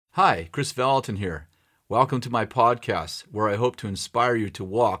Hi, Chris Valentin here. Welcome to my podcast, where I hope to inspire you to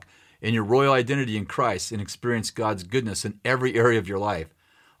walk in your royal identity in Christ and experience God's goodness in every area of your life.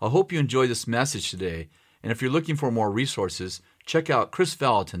 I hope you enjoy this message today, and if you're looking for more resources, check out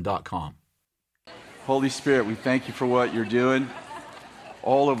chrisvalentin.com. Holy Spirit, we thank you for what you're doing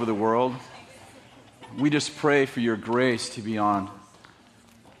all over the world. We just pray for your grace to be on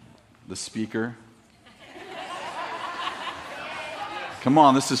the speaker. Come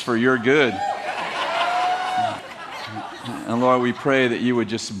on, this is for your good. And Lord, we pray that you would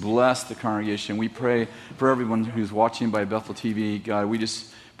just bless the congregation. We pray for everyone who's watching by Bethel TV. God, we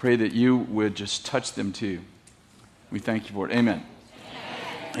just pray that you would just touch them too. We thank you for it. Amen.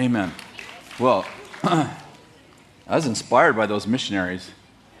 Amen. Well, I was inspired by those missionaries.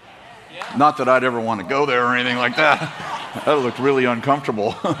 Not that I'd ever want to go there or anything like that. That looked really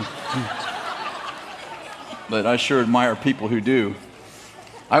uncomfortable. But I sure admire people who do.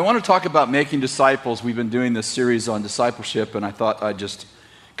 I want to talk about making disciples. We've been doing this series on discipleship, and I thought I'd just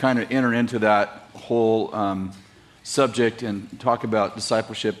kind of enter into that whole subject and talk about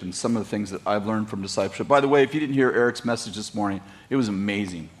discipleship and some of the things that I've learned from discipleship. By the way, if you didn't hear Eric's message this morning, it was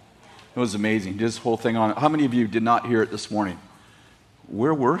amazing. It was amazing. This whole thing on it. How many of you did not hear it this morning?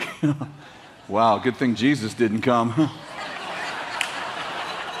 Where were you? Wow, good thing Jesus didn't come.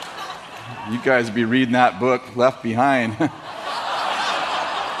 You guys be reading that book, Left Behind.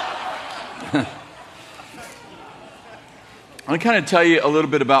 I'm going to kind of tell you a little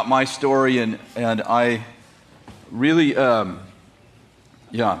bit about my story, and I really,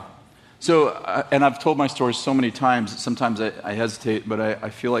 So, and I've told my story so many times, sometimes I hesitate, but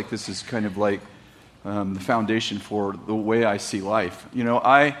I feel like this is kind of like the foundation for the way I see life. You know,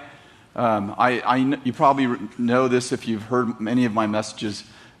 you probably know this if you've heard many of my messages,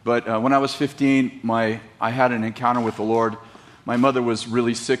 but when I was 15, I had an encounter with the Lord. My mother was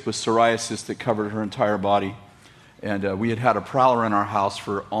really sick with psoriasis that covered her entire body. And we had a prowler in our house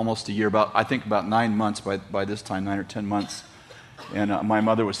for almost a year, about 9 months by this time, 9 or 10 months. And my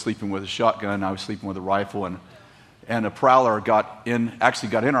mother was sleeping with a shotgun, and I was sleeping with a rifle. And a prowler got in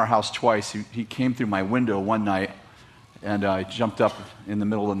our house twice. He came through my window one night, and I jumped up in the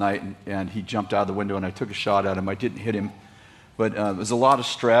middle of the night, and he jumped out of the window, and I took a shot at him. I didn't hit him, but it was a lot of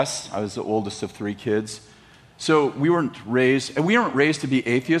stress. I was the oldest of 3 kids. So we weren't raised to be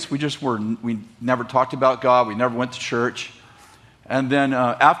atheists. We never talked about God. We never went to church. And then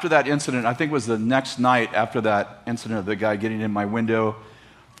after that incident, I think it was the next night after that incident of the guy getting in my window,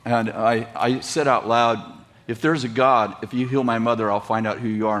 and I said out loud, if there's a God, if you heal my mother, I'll find out who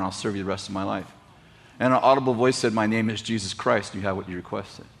you are and I'll serve you the rest of my life. And an audible voice said, my name is Jesus Christ. You have what you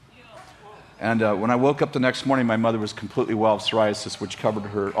requested. And when I woke up the next morning, my mother was completely well of psoriasis, which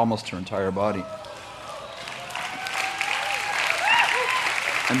covered almost her entire body.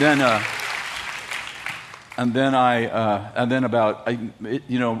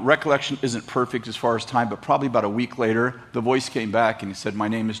 Recollection isn't perfect as far as time, but probably about a week later, the voice came back and he said, my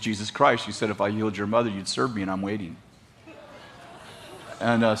name is Jesus Christ. You said if I healed your mother, you'd serve me, and I'm waiting.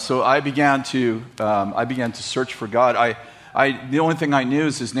 And so I began to search for God. The only thing I knew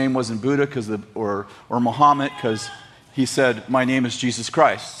is his name wasn't Buddha or Muhammad, because he said, my name is Jesus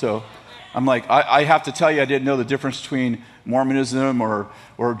Christ. So I'm like, I have to tell you, I didn't know the difference between Mormonism or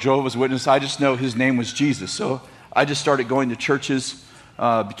Jehovah's Witness. I just know his name was Jesus. So I just started going to churches.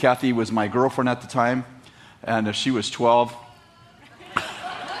 Kathy was my girlfriend at the time, and she was 12.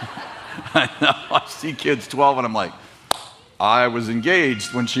 I see kids 12, and I'm like, I was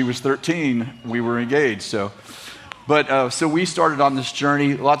engaged when she was 13. We were engaged. So we started on this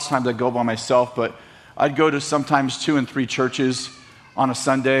journey. Lots of times I'd go by myself, but I'd go to sometimes 2 and 3 churches on a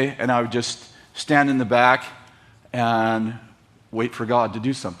Sunday, and I would just stand in the back and wait for God to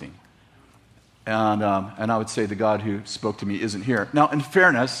do something. And I would say, the God who spoke to me isn't here. Now, in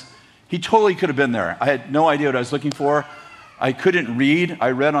fairness, he totally could have been there. I had no idea what I was looking for. I couldn't read.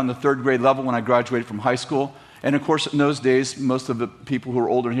 I read on the 3rd grade level when I graduated from high school. And of course, in those days, most of the people who are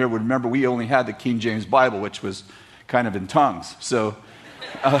older here would remember we only had the King James Bible, which was kind of in tongues. So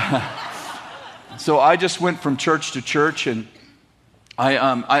I just went from church to church, and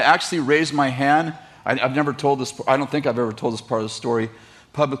I actually raised my hand. I've never told this. I don't think I've ever told this part of the story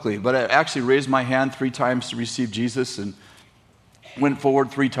publicly, but I actually raised my hand 3 times to receive Jesus and went forward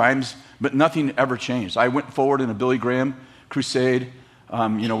 3 times, but nothing ever changed. I went forward in a Billy Graham crusade,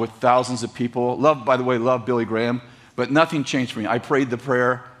 with thousands of people. Love Billy Graham, but nothing changed for me. I prayed the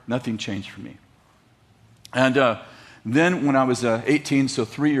prayer, nothing changed for me. And then when I was 18, so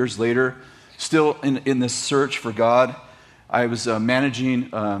 3 years later, still in this search for God, I was managing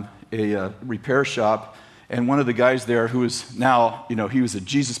a repair shop, And one of the guys there who is now, he was a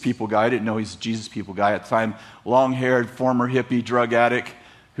Jesus People guy. I didn't know he's a Jesus People guy at the time. Long-haired, former hippie, drug addict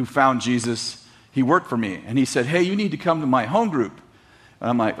who found Jesus. He worked for me. And he said, hey, you need to come to my home group. And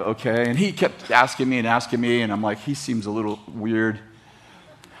I'm like, okay. And he kept asking me. And I'm like, he seems a little weird.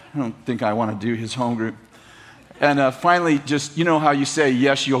 I don't think I want to do his home group. And finally, just, how you say,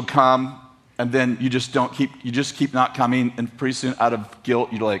 yes, you'll come. And then you just keep not coming. And pretty soon, out of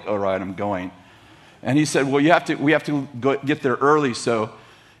guilt, you're like, all right, I'm going. And he said, well, we have to get there early, so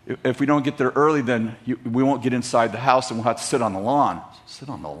if we don't get there early, then we won't get inside the house and we'll have to sit on the lawn. Sit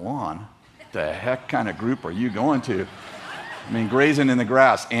on the lawn? What the heck kind of group are you going to? I mean, grazing in the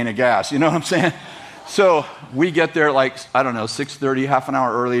grass ain't a gas, you know what I'm saying? So we get there 6:30, half an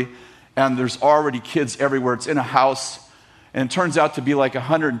hour early, and there's already kids everywhere. It's in a house, and it turns out to be like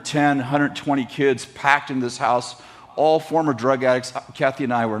 110, 120 kids packed in this house, all former drug addicts. Kathy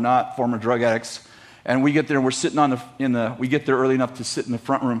and I were not former drug addicts. And we get there, and we're sitting we get there early enough to sit in the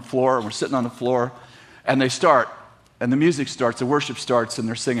front room floor, and we're sitting on the floor, and they start, and the music starts, the worship starts, and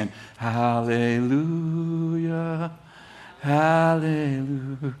they're singing, hallelujah,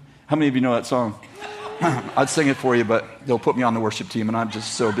 hallelujah. How many of you know that song? I'd sing it for you, but they'll put me on the worship team, and I'm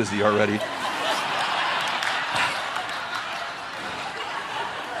just so busy already.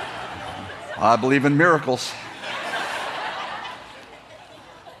 I believe in miracles.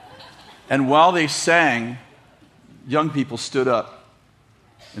 And while they sang, young people stood up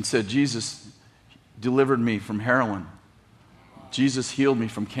and said, Jesus delivered me from heroin. Jesus healed me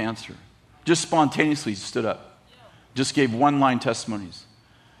from cancer. Just spontaneously stood up. Just gave one-line testimonies.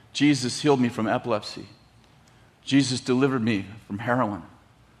 Jesus healed me from epilepsy. Jesus delivered me from heroin.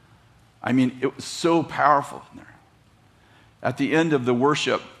 I mean, it was so powerful in there. At the end of the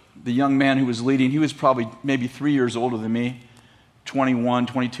worship, the young man who was leading, he was probably maybe 3 years older than me, 21,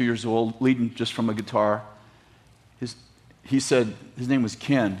 22 years old, leading just from a guitar. He said, his name was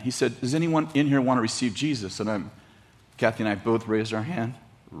Ken. He said, does anyone in here want to receive Jesus? And Kathy and I both raised our hand.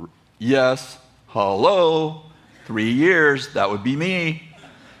 Yes. Hello. 3 years. That would be me.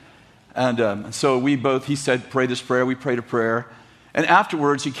 And so he said, pray this prayer. We prayed a prayer. And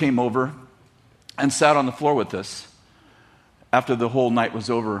afterwards, he came over and sat on the floor with us after the whole night was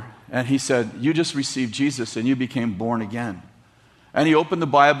over. And he said, you just received Jesus and you became born again. And he opened the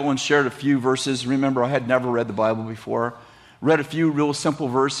Bible and shared a few verses. Remember, I had never read the Bible before. Read a few real simple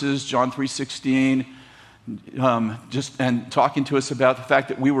verses, John 3:16, and talking to us about the fact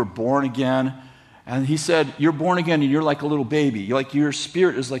that we were born again. And he said, you're born again and you're like a little baby. Your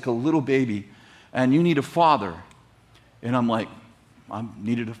spirit is like a little baby, and you need a father. And I'm like, I've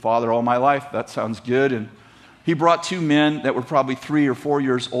needed a father all my life. That sounds good. And he brought 2 men that were probably 3 or 4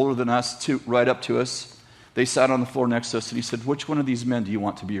 years older than us right up to us. They sat on the floor next to us, and he said, which one of these men do you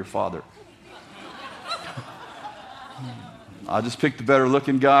want to be your father? I just picked the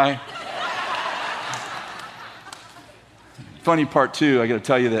better-looking guy. Funny part, too, I got to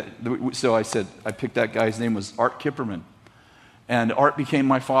tell you that. So I said, I picked that guy. His name was Art Kipperman. And Art became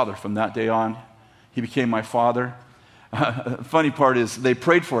my father from that day on. He became my father. Funny part is they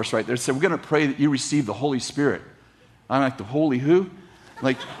prayed for us right there. They said, we're going to pray that you receive the Holy Spirit. I'm like, the Holy who?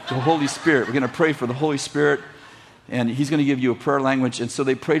 Like the Holy Spirit. We're going to pray for the Holy Spirit, and he's going to give you a prayer language. And so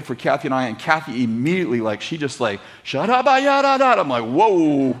they prayed for Kathy and I, and Kathy immediately, shadabayadadad. I'm like,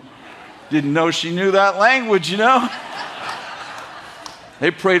 whoa. Didn't know she knew that language,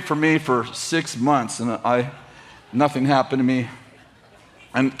 They prayed for me for 6 months, and nothing happened to me.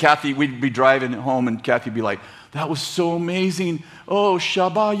 And Kathy, we'd be driving home, and Kathy'd be like, that was so amazing. Oh,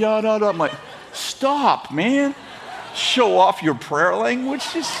 shabayadadad. I'm like, stop, man. Show off your prayer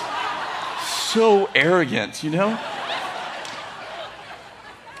language. Just so arrogant,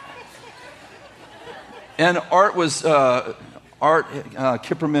 And Art was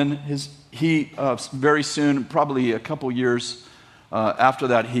Kipperman. He very soon, probably a couple years after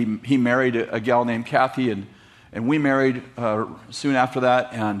that, he married a gal named Kathy, and we married soon after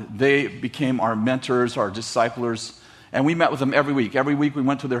that. And they became our mentors, our disciplers, and we met with them every week. Every week we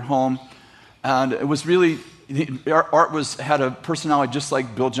went to their home, and it was really. Art had a personality just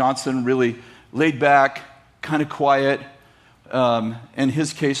like Bill Johnson, really laid back, kind of quiet. In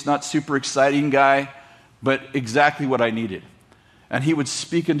his case, not super exciting guy, but exactly what I needed. And he would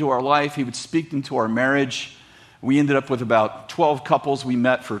speak into our life. He would speak into our marriage. We ended up with about 12 couples. We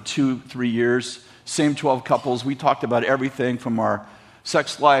met for 2-3 years. Same 12 couples. We talked about everything from our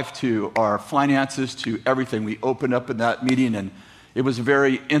sex life to our finances to everything. We opened up in that meeting, and it was a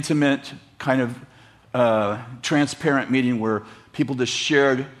very intimate kind of transparent meeting where people just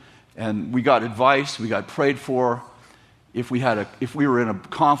shared, and we got advice, we got prayed for. If we were in a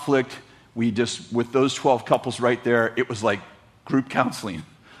conflict, we just, with those 12 couples right there, it was like group counseling.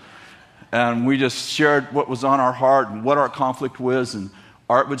 And we just shared what was on our heart and what our conflict was, and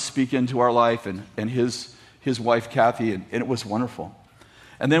Art would speak into our life, and his wife, Kathy, and it was wonderful.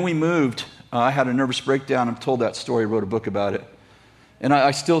 And then we moved. I had a nervous breakdown. I've told that story, wrote a book about it. And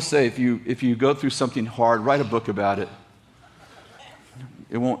I still say, if you go through something hard, write a book about it.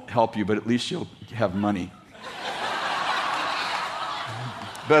 It won't help you, but at least you'll have money.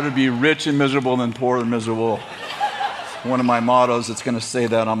 Better be rich and miserable than poor and miserable. One of my mottos, it's going to say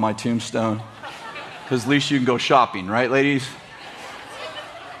that on my tombstone. Because at least you can go shopping, right, ladies?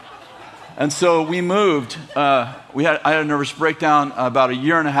 And so we moved. I had a nervous breakdown about a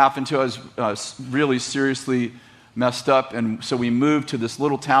year and a half until I was really seriously messed up. And so we moved to this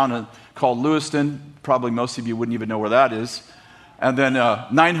little town called Lewiston. Probably most of you wouldn't even know where that is. And then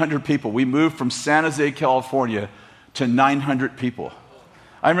 900 people. We moved from San Jose, California to 900 people.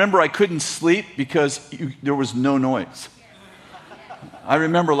 I remember I couldn't sleep because there was no noise. I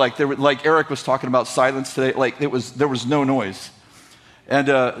remember like Eric was talking about silence today, like there was no noise. And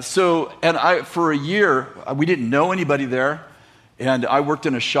for a year, we didn't know anybody there. And I worked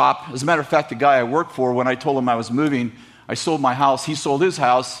in a shop. As a matter of fact, the guy I worked for, when I told him I was moving, I sold my house. He sold his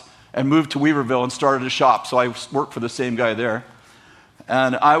house and moved to Weaverville and started a shop. So I worked for the same guy there.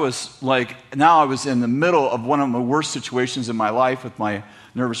 And I was in the middle of one of the worst situations in my life with my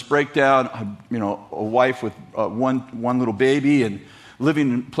nervous breakdown, a wife with one little baby, and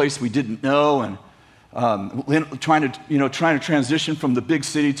living in a place we didn't know, and trying to transition from the big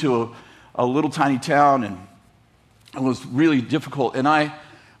city to a little tiny town, and it was really difficult. And I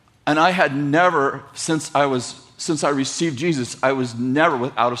had never, since I received Jesus, I was never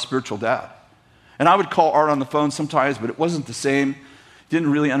without a spiritual dad. And I would call Art on the phone sometimes, but it wasn't the same. Didn't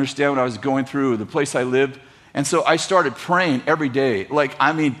really understand what I was going through, the place I lived. And so I started praying every day,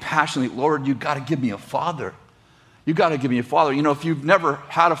 passionately, Lord, you got to give me a father. You got to give me a father. If you've never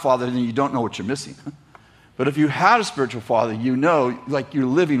had a father, then you don't know what you're missing. But if you had a spiritual father, you know, you're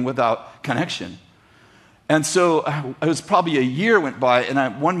living without connection. And so it was probably a year went by,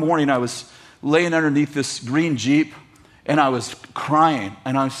 and one morning I was laying underneath this green Jeep, and I was crying,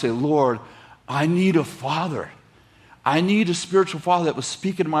 and I would say, Lord, I need a father. I need a spiritual father that was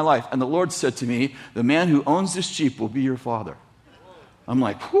speaking in my life. And the Lord said to me, the man who owns this Jeep will be your father. I'm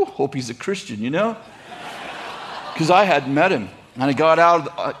like, hope he's a Christian, Because I hadn't met him. And I got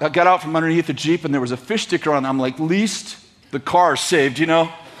out from underneath the Jeep, and there was a fish sticker on it. I'm like, least the car is saved,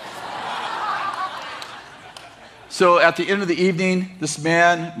 So at the end of the evening, this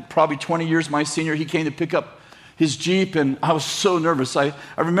man, probably 20 years my senior, he came to pick up his Jeep, and I was so nervous. I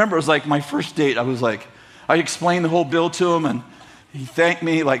remember it was like my first date. I explained the whole bill to him, and he thanked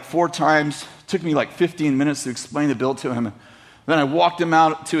me like 4 times. It took me like 15 minutes to explain the bill to him. And then I walked him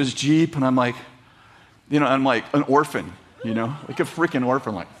out to his Jeep, and I'm like an orphan, like a freaking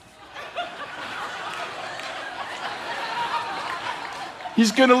orphan. Like,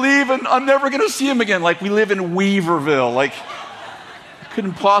 he's going to leave, and I'm never going to see him again. Like, we live in Weaverville. Like,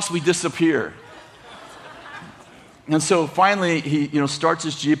 couldn't possibly disappear. And so finally, he starts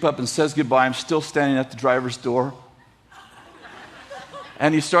his Jeep up and says goodbye. I'm still standing at the driver's door.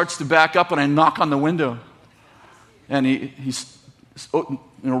 And he starts to back up, and I knock on the window. And he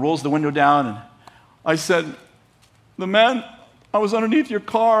rolls the window down, and I said, I was underneath your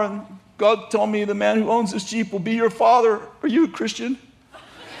car, and God told me the man who owns this Jeep will be your father. Are you a Christian?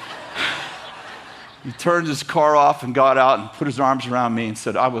 He turned his car off and got out and put his arms around me and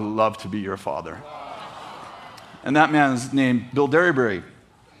said, I would love to be your father. And that man is named Bill Derryberry.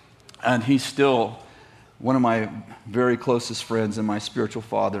 And he's still one of my very closest friends and my spiritual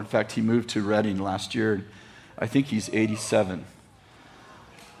father. In fact, he moved to Redding last year. I think he's 87.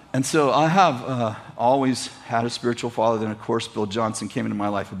 And so I have always had a spiritual father. Then, of course, Bill Johnson came into my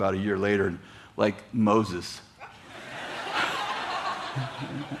life about a year later, like Moses.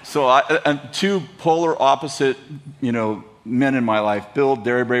 So and 2 polar opposite, men in my life. Bill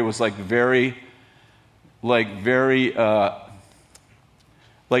Derryberry was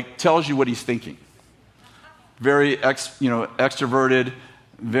tells you what he's thinking. Very extroverted,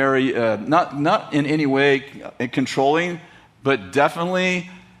 very not in any way controlling, but definitely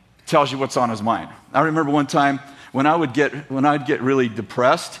tells you what's on his mind. I remember one time when I'd get really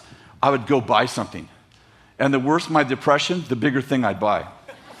depressed, I would go buy something. And the worse my depression, the bigger thing I'd buy.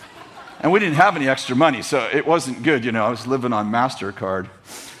 And we didn't have any extra money, so it wasn't good, I was living on MasterCard.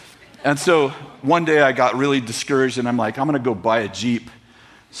 And so one day I got really discouraged, and I'm like, I'm going to go buy a Jeep.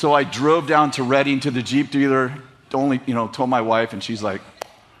 So I drove down to Redding to the Jeep dealer, told my wife, and she's like,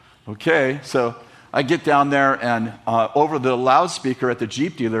 okay. So I get down there, and over the loudspeaker at the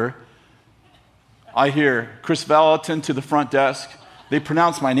Jeep dealer, I hear Chris Valentin to the front desk. They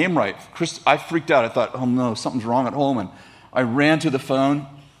pronounced my name right. Chris, I freaked out. I thought, oh no, something's wrong at home. And I ran to the phone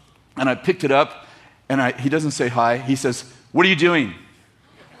and I picked it up. And he doesn't say hi. He says, what are you doing?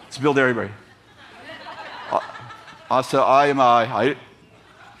 It's Bill Derryberry. I said, I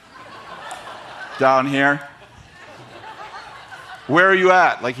down here. Where are you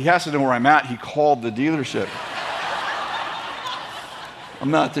at? Like, he has to know where I'm at. He called the dealership.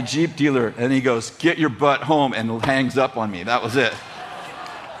 I'm not the Jeep dealer. And he goes, get your butt home, and hangs up on me. That was it.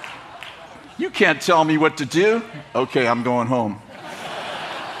 You can't tell me what to do. Okay, I'm going home.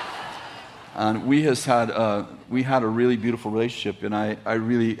 And we had a really beautiful relationship, and I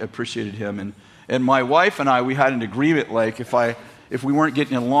really appreciated him. And my wife and I, we had an agreement, like, if we weren't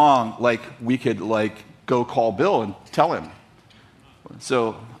getting along, like, we could, like, go call Bill and tell him.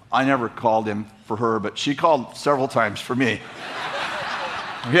 So I never called him for her, but she called several times for me.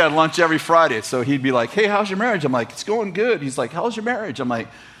 We had lunch every Friday, so he'd be like, hey, how's your marriage? I'm like, it's going good. He's like, how's your marriage? I'm like,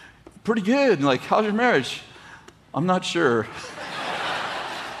 pretty good. And like, how's your marriage? I'm not sure.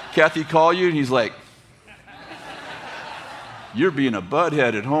 Kathy call you? And he's like, you're being a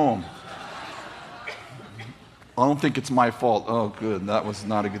butthead at home. I don't think it's my fault. Oh, good. That was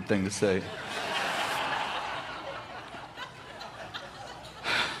not a good thing to say.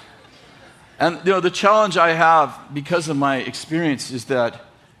 And, the challenge I have because of my experience is that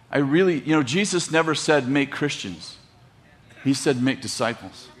I really, Jesus never said make Christians. He said make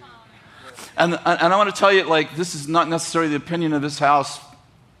disciples. And I want to tell you, like, this is not necessarily the opinion of this house,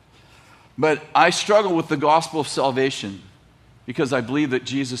 but I struggle with the gospel of salvation because I believe that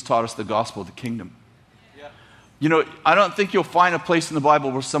Jesus taught us the gospel of the kingdom. I don't think you'll find a place in the Bible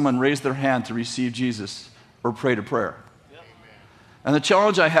where someone raised their hand to receive Jesus or prayed a prayer. And the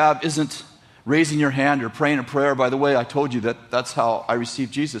challenge I have isn't raising your hand or praying a prayer. By the way, I told you that's how I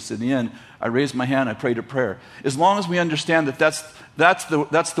received Jesus. In the end, I raised my hand, I prayed a prayer. As long as we understand that that's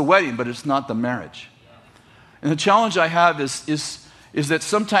the wedding, but it's not the marriage. And the challenge I have is that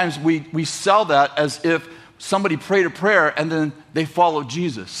sometimes we sell that as if somebody prayed a prayer and then they followed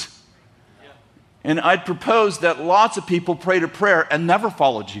Jesus. And I'd propose that lots of people prayed a prayer and never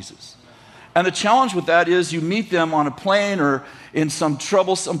followed Jesus. And the challenge with that is you meet them on a plane or in some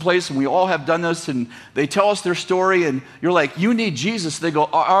troublesome place, and we all have done this, and they tell us their story, and you're like, you need Jesus. They go,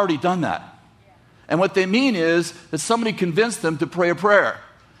 I already done that. And what they mean is that somebody convinced them to pray a prayer.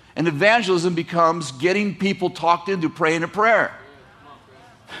 And evangelism becomes getting people talked into praying a prayer.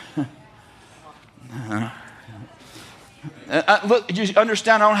 Look, you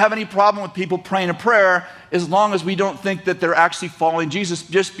understand, I don't have any problem with people praying a prayer as long as we don't think that they're actually following Jesus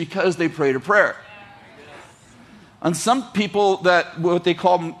just because they prayed a prayer. And some people, that what they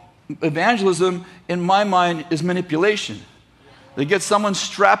call evangelism, in my mind, is manipulation. They get someone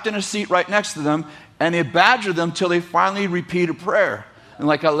strapped in a seat right next to them, and they badger them till they finally repeat a prayer. And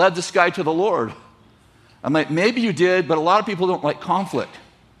like, I led this guy to the Lord. I'm like, maybe you did, but a lot of people don't like conflict.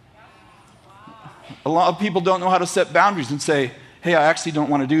 A lot of people don't know how to set boundaries and say, hey, I actually don't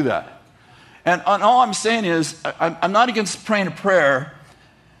want to do that. And all I'm saying is, I'm not against praying a prayer.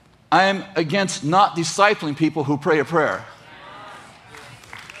 I'm against not discipling people who pray a prayer.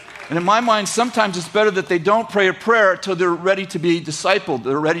 And in my mind, sometimes it's better that they don't pray a prayer until they're ready to be discipled.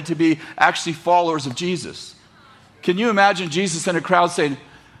 They're ready to be actually followers of Jesus. Can you imagine Jesus in a crowd saying,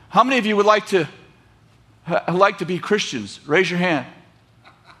 how many of you would like to be Christians? Raise your hand.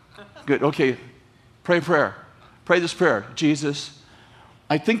 Good, okay. Pray a prayer. Pray this prayer. Jesus,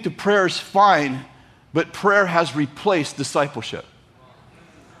 I think the prayer is fine, but prayer has replaced discipleship.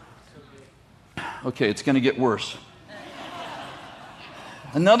 Okay, it's going to get worse.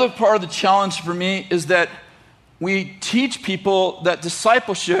 Another part of the challenge for me is that we teach people that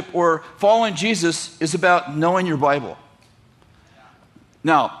discipleship or following Jesus is about knowing your Bible.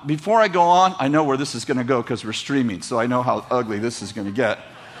 Now, before I go on, I know where this is going to go because we're streaming, so I know how ugly this is going to get.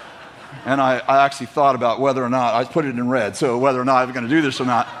 And I actually thought about whether or not, I put it in red, so whether or not I'm going to do this or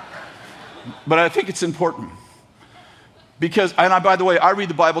not. But I think it's important. Because, by the way, I read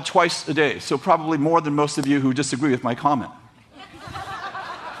the Bible twice a day, so probably more than most of you who disagree with my comment.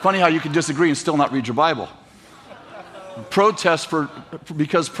 Funny how you can disagree and still not read your Bible. Protest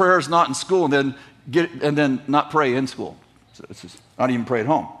because prayer is not in school and then not pray in school. So it's just not even pray at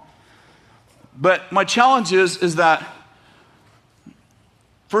home. But my challenge is that,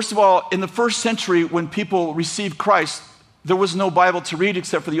 first of all, in the first century when people received Christ, there was no Bible to read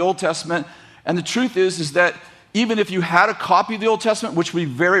except for the Old Testament. And the truth is that even if you had a copy of the Old Testament, which would be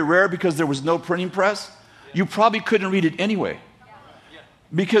very rare because there was no printing press, you probably couldn't read it anyway.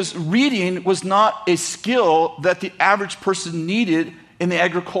 Because reading was not a skill that the average person needed in the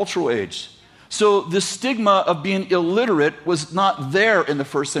agricultural age. So the stigma of being illiterate was not there in the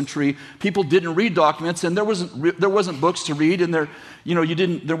first century. People didn't read documents, and there wasn't books to read, and there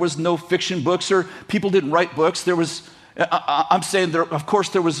was no fiction books, or people didn't write books. I'm saying of course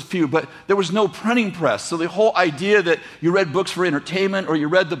there was a few, but there was no printing press. So the whole idea that you read books for entertainment or you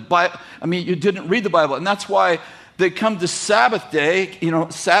read the Bible, you didn't read the Bible. And that's why they come to Sabbath day,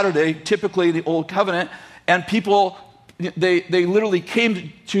 Saturday, typically in the Old Covenant, and people, they literally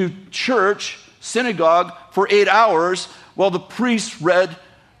came to church, synagogue, for 8 hours while the priest read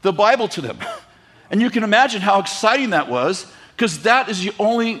the Bible to them. And you can imagine how exciting that was, because that's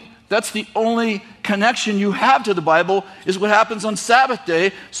the only connection you have to the Bible is what happens on Sabbath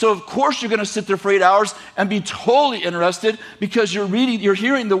day. So of course you're going to sit there for 8 hours and be totally interested, because you're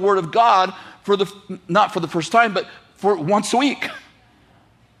hearing the Word of God not for the first time, but for once a week.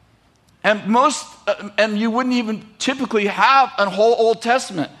 And you wouldn't even typically have a whole Old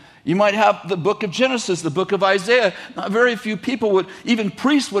Testament. You might have the book of Genesis, the book of Isaiah. Not very few people even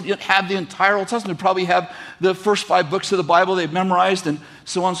priests would have the entire Old Testament. They'd probably have the first 5 books of the Bible they've memorized, and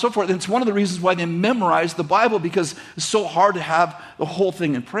so on and so forth. And it's one of the reasons why they memorize the Bible, because it's so hard to have the whole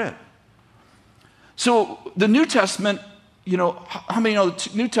thing in print. So the New Testament, how many know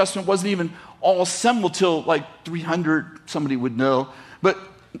the New Testament wasn't even all assembled till like 300, somebody would know, but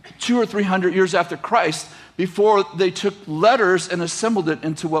 200 or 300 years after Christ, before they took letters and assembled it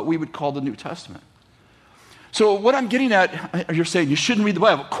into what we would call the New Testament. So what I'm getting at, you're saying you shouldn't read the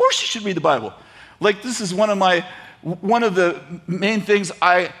Bible. Of course you should read the Bible. Like, this is one of the main things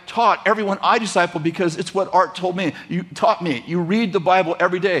I taught everyone I disciple, because it's what Art told me. You taught me. You read the Bible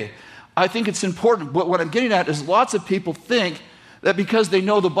every day. I think it's important. But what I'm getting at is lots of people think that because they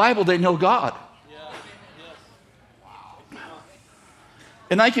know the Bible, they know God.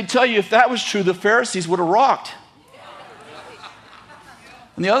 And I can tell you, if that was true, the Pharisees would have rocked.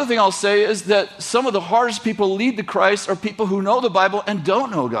 And the other thing I'll say is that some of the hardest people to lead to Christ are people who know the Bible and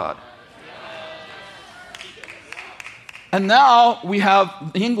don't know God. And now we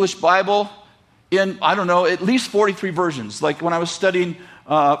have the English Bible in, at least 43 versions. Like when I was studying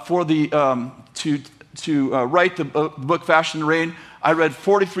to write the book Fashion and Reign, I read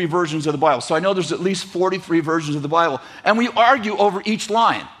 43 versions of the Bible. So I know there's at least 43 versions of the Bible. And we argue over each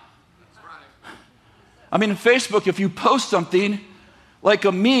line. In Facebook, if you post something like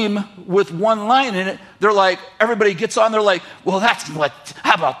a meme with one line in it, everybody gets on, they're like, well,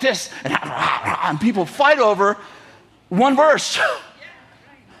 how about this? And people fight over one verse.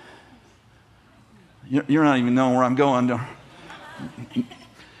 You're not even knowing where I'm going.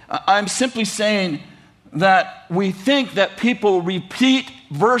 I'm simply saying that we think that people repeat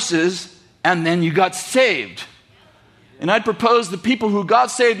verses and then you got saved. And I'd propose the people who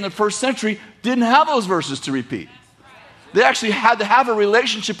got saved in the first century didn't have those verses to repeat. They actually had to have a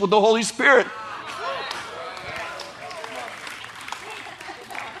relationship with the Holy Spirit.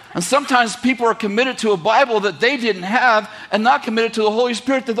 And sometimes people are committed to a Bible that they didn't have, and not committed to the Holy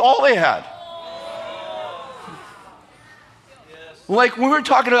Spirit that all they had. Like when we're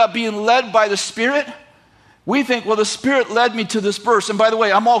talking about being led by the Spirit, we think, well, the Spirit led me to this verse. And by the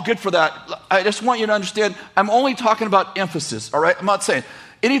way, I'm all good for that. I just want you to understand, I'm only talking about emphasis, all right? I'm not saying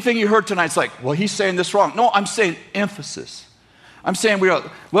anything you heard tonight's like, well, he's saying this wrong. No, I'm saying emphasis. I'm saying, the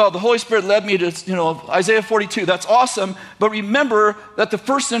Holy Spirit led me to, Isaiah 42. That's awesome. But remember that the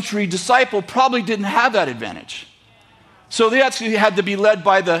first century disciple probably didn't have that advantage. So they actually had to be led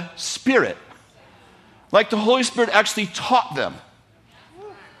by the Spirit. Like the Holy Spirit actually taught them.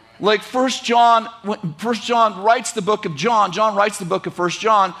 Like 1 John writes the book of John. John writes the book of 1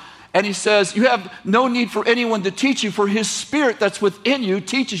 John, and he says, you have no need for anyone to teach you, for his Spirit that's within you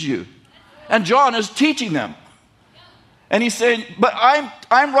teaches you. And John is teaching them. And he's saying, but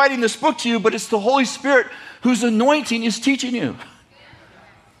I'm writing this book to you, but it's the Holy Spirit whose anointing is teaching you.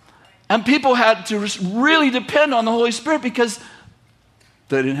 And people had to really depend on the Holy Spirit because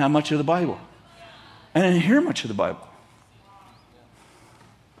they didn't have much of the Bible. And didn't hear much of the Bible.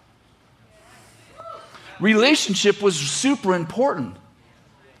 Relationship was super important.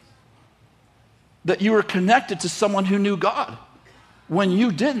 That you were connected to someone who knew God when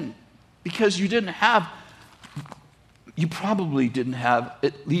you didn't, because you probably didn't have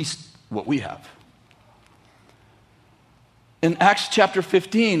at least what we have. In Acts chapter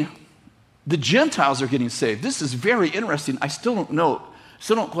 15, the Gentiles are getting saved. This is very interesting. I still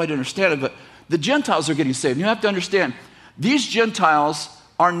don't quite understand it, but the Gentiles are getting saved. You have to understand, these Gentiles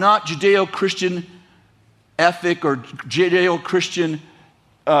are not Judeo-Christian ethic or Judeo-Christian.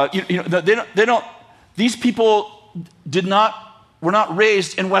 These people were not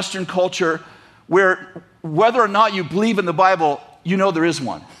raised in Western culture where whether or not you believe in the Bible, you know there is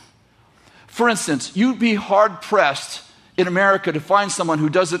one. For instance, you'd be hard-pressed in America to find someone who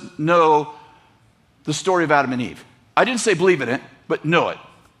doesn't know the story of Adam and Eve. I didn't say believe in it, but know it.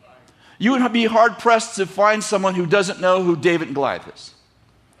 You would be hard-pressed to find someone who doesn't know who David and Goliath is,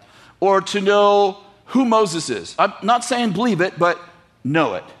 or to know who Moses is. I'm not saying believe it, but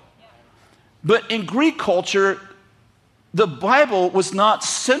know it. But in Greek culture, the Bible was not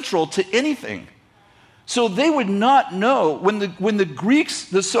central to anything. So they would not know when the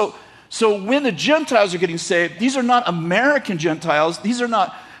Greeks, so when the Gentiles are getting saved, these are not American Gentiles, these are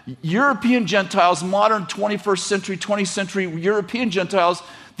not European Gentiles, modern 21st century, 20th century European Gentiles.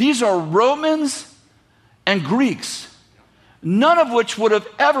 These are Romans and Greeks, none of which would have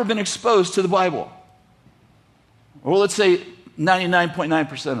ever been exposed to the Bible. Or let's say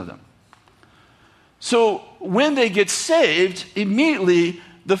 99.9% of them. So when they get saved, immediately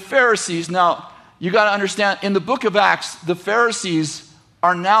the Pharisees, now you got to understand, in the book of Acts, the Pharisees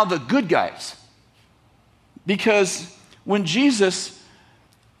are now the good guys. Because when Jesus,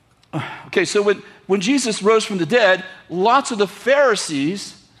 when Jesus rose from the dead, lots of the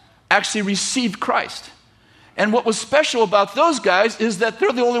Pharisees actually received Christ. And what was special about those guys is that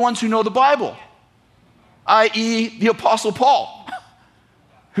they're the only ones who know the Bible, i.e. the Apostle Paul,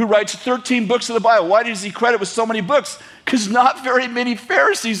 who writes 13 books of the Bible. Why does he credit with so many books? Because not very many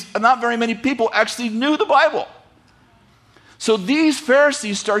Pharisees, not very many people actually knew the Bible. So these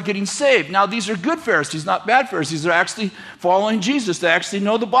Pharisees start getting saved. Now these are good Pharisees, not bad Pharisees. They're actually following Jesus. They actually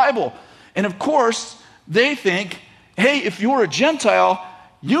know the Bible. And of course, they think, hey, if you're a Gentile,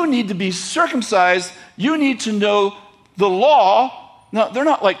 you need to be circumcised. You need to know the law. Now, they're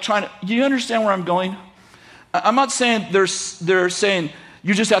not like trying to, you understand where I'm going? I'm not saying they're saying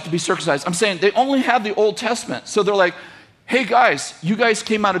you just have to be circumcised. I'm saying they only have the Old Testament. So they're like, hey guys, you guys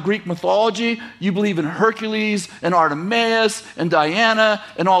came out of Greek mythology. You believe in Hercules and Artemis and Diana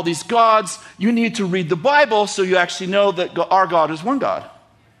and all these gods. You need to read the Bible so you actually know that our God is one God.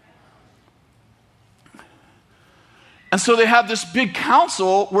 And so they have this big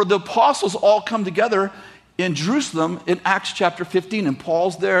council where the apostles all come together in Jerusalem in Acts chapter 15. And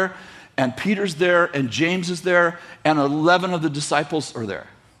Paul's there, and Peter's there, and James is there, and 11 of the disciples are there.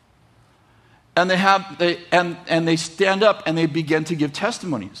 And they stand up and they begin to give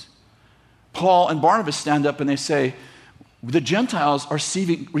testimonies. Paul and Barnabas stand up and they say, the Gentiles are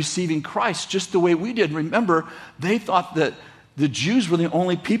receiving Christ just the way we did. Remember, they thought that the Jews were the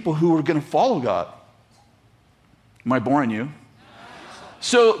only people who were going to follow God. Am I boring you?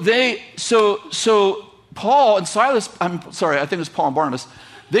 So Paul and Silas, I'm sorry, I think it was Paul and Barnabas,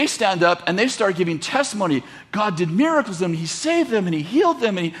 they stand up and they start giving testimony. God did miracles and he saved them and he healed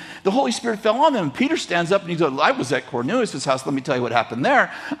them and the Holy Spirit fell on them. And Peter stands up and he goes, I was at Cornelius' house. Let me tell you what happened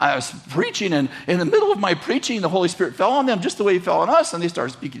there. I was preaching, and in the middle of my preaching, the Holy Spirit fell on them just the way he fell on us, and they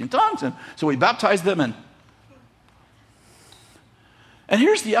started speaking in tongues. And so we baptized them. And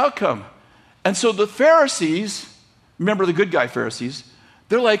here's the outcome. And so the Pharisees, remember the good guy Pharisees,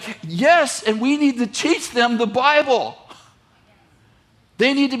 they're like, yes, and we need to teach them the Bible.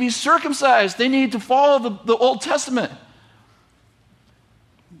 They need to be circumcised. They need to follow the Old Testament.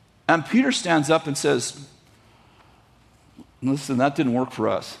 And Peter stands up and says, listen, that didn't work for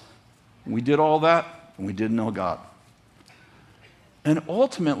us. We did all that, and we didn't know God. And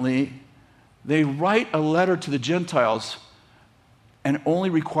ultimately, they write a letter to the Gentiles and only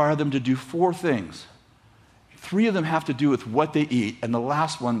require them to do 4 things. 3 of them have to do with what they eat, and the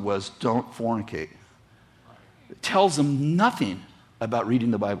last one was don't fornicate. It tells them nothing about reading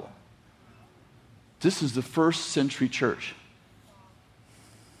the Bible. This is the first century church.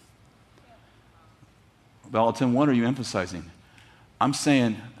 Valentin, what are you emphasizing? I'm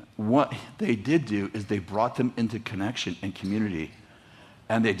saying what they did do is they brought them into connection and community,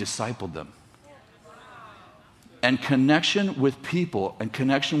 and they discipled them. And connection with people and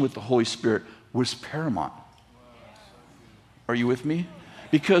connection with the Holy Spirit was paramount. Are you with me?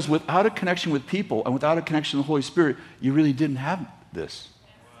 Because without a connection with people and without a connection with the Holy Spirit, you really didn't have this.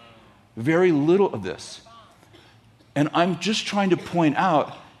 Very little of this. And I'm just trying to point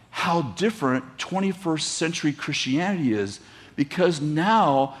out how different 21st century Christianity is, because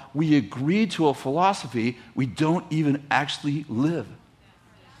now we agree to a philosophy we don't even actually live.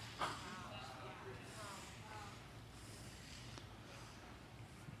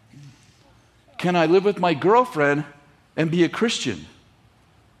 Can I live with my girlfriend and be a Christian?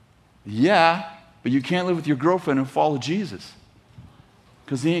 Yeah, but you can't live with your girlfriend and follow Jesus,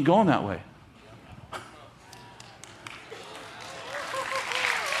 because he ain't going that way.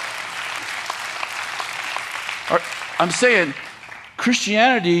 I'm saying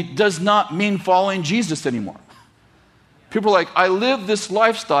Christianity does not mean following Jesus anymore. People are like, I live this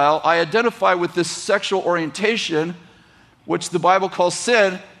lifestyle, I identify with this sexual orientation, which the Bible calls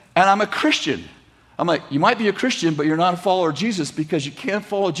sin, and I'm a Christian. I'm like, you might be a Christian, but you're not a follower of Jesus because you can't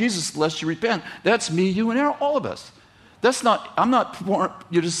follow Jesus unless you repent. That's me, you, and all of us.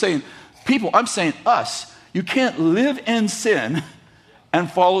 You're just saying people, I'm saying us. You can't live in sin and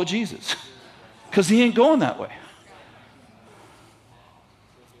follow Jesus because he ain't going that way.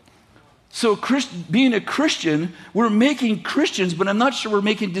 So being a Christian, we're making Christians, but I'm not sure we're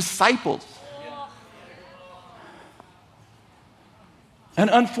making disciples. And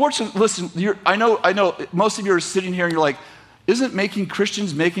unfortunately, listen, I know most of you are sitting here and you're like, isn't making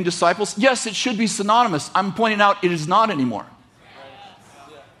Christians making disciples? Yes, it should be synonymous. I'm pointing out it is not anymore.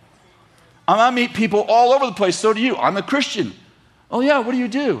 I meet people all over the place. So do you. I'm a Christian. Oh yeah, what do you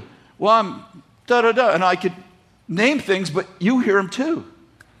do? Well, I'm da-da-da. And I could name things, but you hear them too.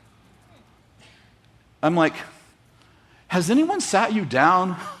 I'm like, has anyone sat you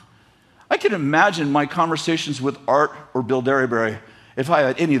down? I can imagine my conversations with Art or Bill Derryberry if I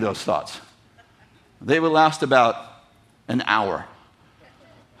had any of those thoughts. They would last about an hour.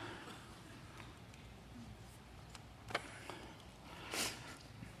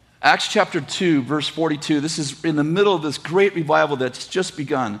 Acts chapter 2, verse 42. This is in the middle of this great revival that's just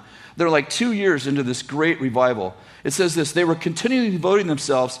begun. They're like 2 years into this great revival. It says this, they were continually devoting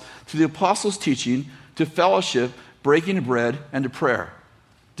themselves to the apostles' teaching, to fellowship, breaking of bread, and to prayer.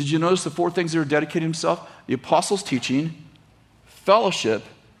 Did you notice the 4 things they were dedicating themselves? The apostles' teaching, fellowship,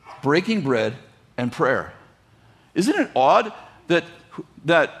 breaking bread, and prayer. Isn't it odd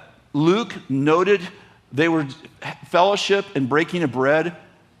that Luke noted they were fellowship and breaking of bread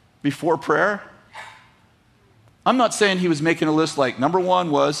before prayer? I'm not saying he was making a list like number 1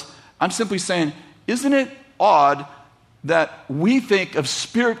 was. I'm simply saying, isn't it odd that we think of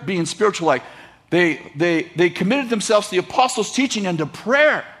spirit being spiritual like they committed themselves to the apostles' teaching and to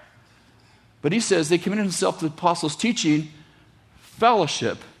prayer. But he says they committed themselves to the apostles' teaching,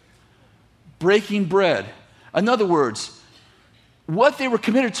 fellowship, breaking bread. In other words, what they were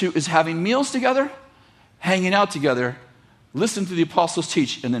committed to is having meals together, hanging out together, listening to the apostles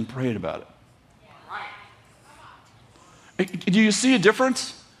teach, and then praying about it. Do you see a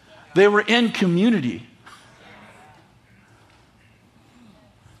difference? They were in community.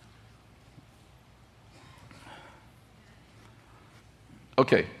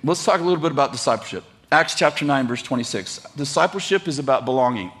 Okay, let's talk a little bit about discipleship. Acts chapter 9, verse 26. Discipleship is about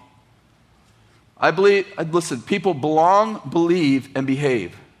belonging. Listen, people belong, believe, and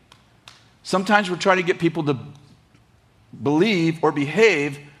behave. Sometimes we're trying to get people to believe or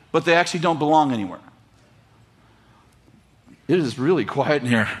behave, but they actually don't belong anywhere. It is really quiet in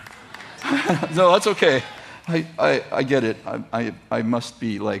here. No, that's okay. I get it. I must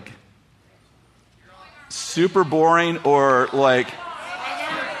be like super boring or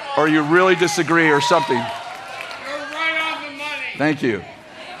you really disagree or something. You're right on the money. Thank you.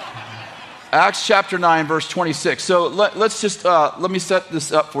 Acts chapter 9, verse 26. So let me set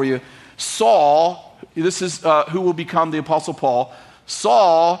this up for you. Saul, this is who will become the Apostle Paul.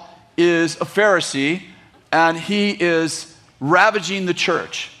 Saul is a Pharisee, and he is ravaging the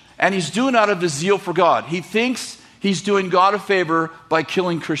church. And he's doing out of his zeal for God. He thinks he's doing God a favor by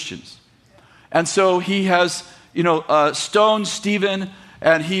killing Christians. And so he has, stoned Stephen,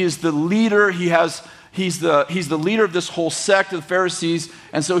 and he is the leader. He's the leader of this whole sect of the Pharisees.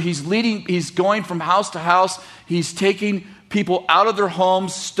 And so he's going from house to house. He's taking people out of their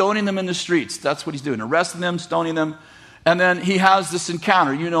homes, stoning them in the streets. That's what he's doing, arresting them, stoning them. And then he has this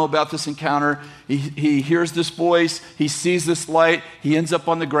encounter. You know about this encounter. He hears this voice. He sees this light. He ends up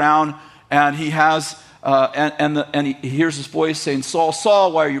on the ground, and he has he hears this voice saying, "Saul,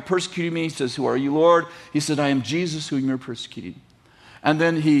 Saul, why are you persecuting me?" He says, "Who are you, Lord?" He said, "I am Jesus, whom you're persecuting." And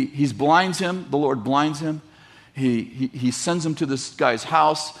then he blinds him. The Lord blinds him. He sends him to this guy's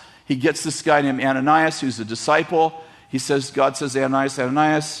house. He gets this guy named Ananias, who's a disciple. God says,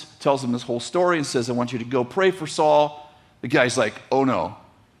 Ananias, tells him this whole story and says, "I want you to go pray for Saul." The guy's like, oh no,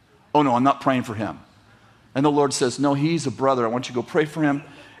 I'm not praying for him. And the Lord says, "No, he's a brother. I want you to go pray for him,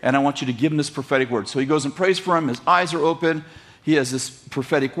 and I want you to give him this prophetic word." So he goes and prays for him. His eyes are open. He has this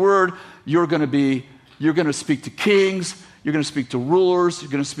prophetic word. You're going to speak to kings. You're going to speak to rulers.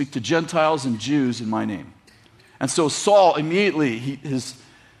 You're going to speak to Gentiles and Jews in my name. And so Saul immediately, he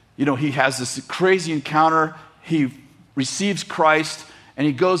has this crazy encounter. He receives Christ, and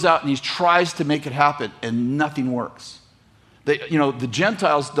he goes out and he tries to make it happen, and nothing works. The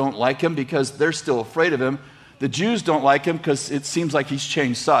Gentiles don't like him because they're still afraid of him. The Jews don't like him because it seems like he's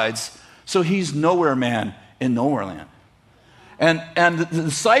changed sides. So he's nowhere man in nowhere land. And the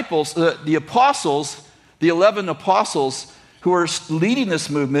disciples, the apostles, The 11 apostles who are leading this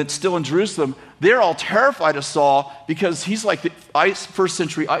movement still in Jerusalem, they're all terrified of Saul because he's like the first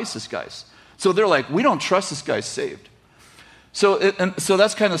century ISIS guys. So they're like, we don't trust this guy's saved. So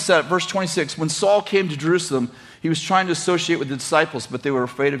that's kind of set. Verse 26, when Saul came to Jerusalem, he was trying to associate with the disciples, but they were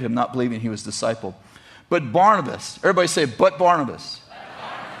afraid of him, not believing he was a disciple. But Barnabas, everybody say, but Barnabas.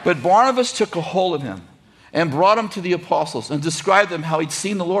 But Barnabas took a hold of him and brought him to the apostles and described them how he'd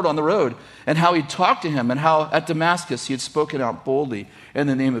seen the Lord on the road and how he'd talked to him and how at Damascus he had spoken out boldly in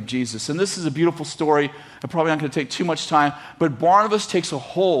the name of Jesus. And this is a beautiful story. I'm probably not going to take too much time, but Barnabas takes a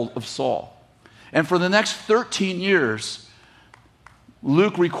hold of Saul. And for the next 13 years,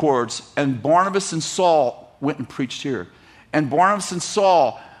 Luke records, and Barnabas and Saul went and preached here. And Barnabas and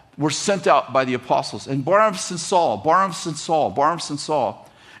Saul were sent out by the apostles. And Barnabas and Saul, Barnabas and Saul, Barnabas and Saul.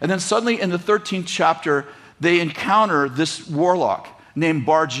 And then suddenly in the 13th chapter, they encounter this warlock named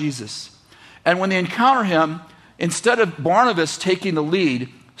Bar-Jesus. And when they encounter him, instead of Barnabas taking the lead,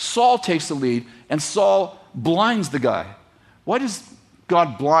 Saul takes the lead, and Saul blinds the guy. Why does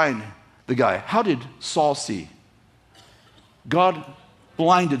God blind the guy? How did Saul see? God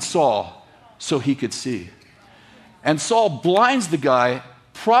blinded Saul so he could see. And Saul blinds the guy,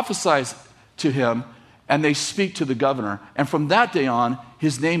 prophesies to him, and they speak to the governor. And from that day on,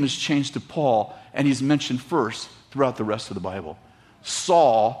 his name is changed to Paul, and he's mentioned first throughout the rest of the Bible.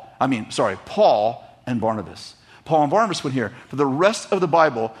 Paul and Barnabas. Paul and Barnabas went here. For the rest of the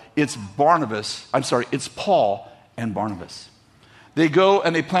Bible, it's Paul and Barnabas. They go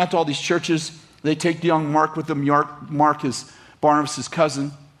and they plant all these churches. They take young Mark with them. Mark is Barnabas'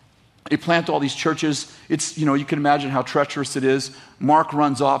 cousin. They plant all these churches. It's, you can imagine how treacherous it is. Mark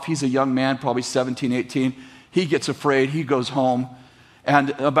runs off. He's a young man, probably 17, 18. He gets afraid. He goes home. And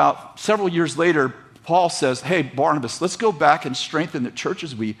about several years later, Paul says, hey, Barnabas, let's go back and strengthen the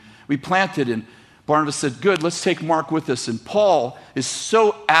churches we planted. And Barnabas said, good, let's take Mark with us. And Paul is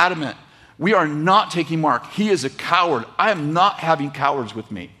so adamant, we are not taking Mark. He is a coward. I am not having cowards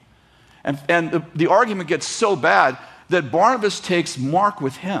with me. And the argument gets so bad that Barnabas takes Mark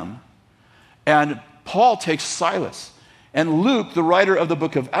with him, and Paul takes Silas. And Luke, the writer of the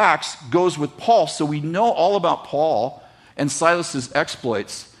book of Acts, goes with Paul. So we know all about Paul and Silas's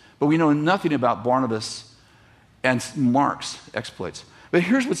exploits, but we know nothing about Barnabas and Mark's exploits. But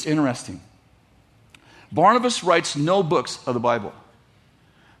here's what's interesting. Barnabas writes no books of the Bible,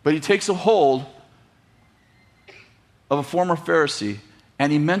 but he takes a hold of a former Pharisee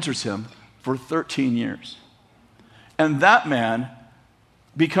and he mentors him for 13 years. And that man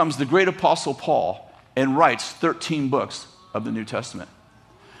becomes the great apostle Paul and writes 13 books of the New Testament.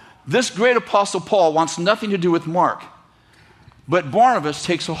 This great apostle Paul wants nothing to do with Mark, but Barnabas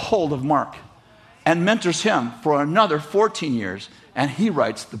takes a hold of Mark and mentors him for another 14 years, and he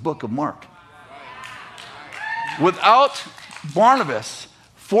writes the book of Mark. Without Barnabas,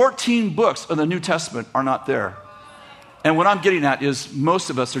 14 books of the New Testament are not there. And what I'm getting at is most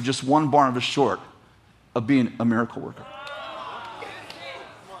of us are just one Barnabas short of being a miracle worker.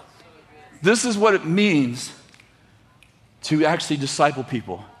 This is what it means to actually disciple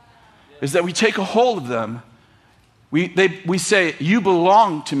people, is that we take a hold of them. We say, you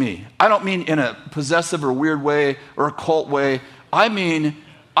belong to me. I don't mean in a possessive or weird way or a cult way. I mean,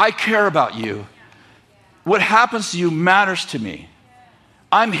 I care about you. What happens to you matters to me.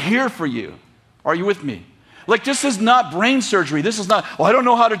 I'm here for you. Are you with me? Like, this is not brain surgery. This is not, I don't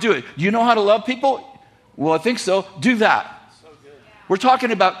know how to do it. Do you know how to love people? Well, I think so. Do that. We're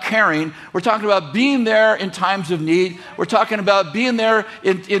talking about caring. We're talking about being there in times of need. We're talking about being there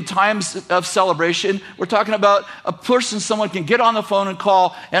in times of celebration. We're talking about a person someone can get on the phone and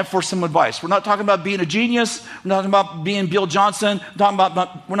call and for some advice. We're not talking about being a genius. We're not talking about being Bill Johnson. We're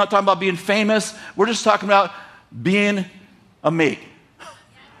not talking about being famous. We're just talking about being a mate,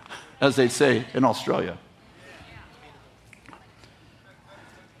 as they say in Australia.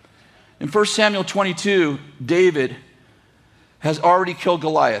 In 1 Samuel 22, David has already killed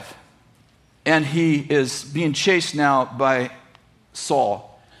Goliath, and he is being chased now by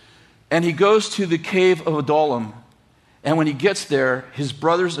Saul. And he goes to the cave of Adullam, and when he gets there, his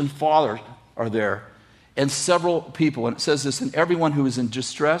brothers and father are there, and several people. And it says this, and everyone who is in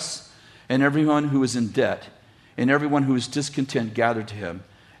distress, and everyone who is in debt, and everyone who is discontent gathered to him,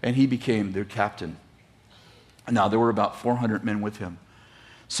 and he became their captain. Now, there were about 400 men with him.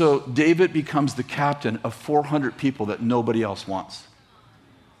 So David becomes the captain of 400 people that nobody else wants.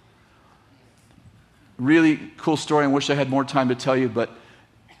 Really cool story. I wish I had more time to tell you, but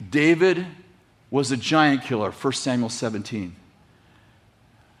David was a giant killer, 1 Samuel 17.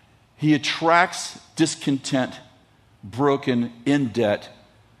 He attracts discontent, broken, in debt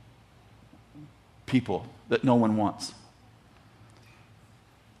people that no one wants.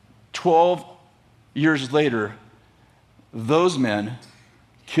 12 years later, those men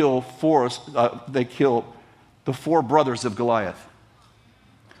kill the 4 brothers of Goliath.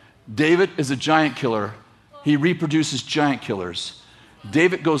 David is a giant killer. He reproduces giant killers.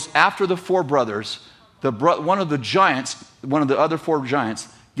 David goes after the 4 brothers. One of the other 4 giants,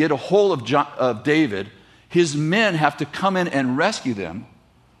 get a hold of David. His men have to come in and rescue him.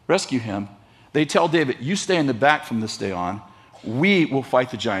 They tell David, you stay in the back from this day on. We will fight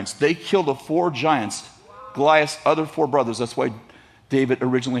the giants. They kill the 4 giants, Goliath's other 4 brothers. That's why David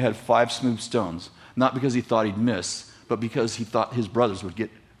originally had 5 smooth stones. Not because he thought he'd miss, but because he thought his brothers would get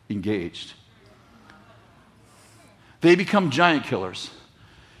engaged. They become giant killers.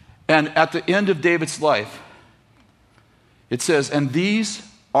 And at the end of David's life, it says, and these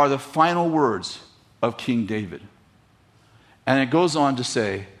are the final words of King David. And it goes on to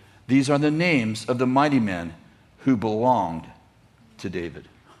say, these are the names of the mighty men who belonged to David.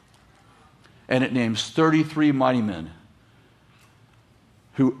 And it names 33 mighty men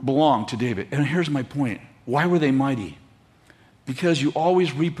who belonged to David. And here's my point. Why were they mighty? Because you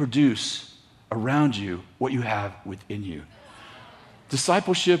always reproduce around you what you have within you.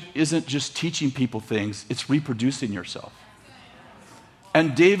 Discipleship isn't just teaching people things, it's reproducing yourself.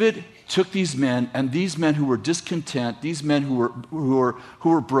 And David took these men, and these men who were discontent, these men who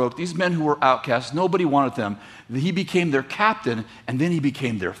were broke, these men who were outcasts, nobody wanted them. He became their captain, and then he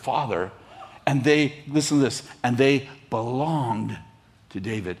became their father. And they, listen to this, and they belonged to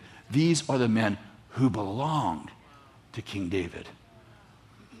David. These are the men who belonged to King David.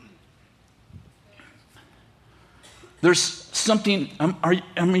 There's something, are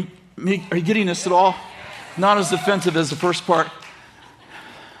you getting this at all? Not as offensive as the first part.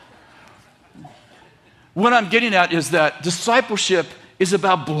 What I'm getting at is that discipleship is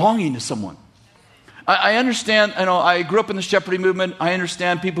about belonging to someone. I understand, I grew up in the shepherding movement. I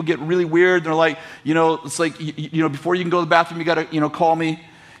understand people get really weird. They're like, it's like, before you can go to the bathroom, you got to, call me.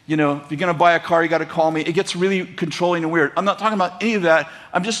 If you're going to buy a car, you got to call me. It gets really controlling and weird. I'm not talking about any of that.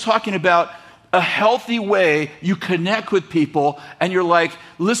 I'm just talking about a healthy way you connect with people, and you're like,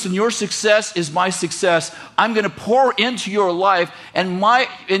 listen, your success is my success. I'm going to pour into your life, and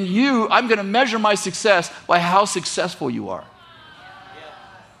I'm going to measure my success by how successful you are.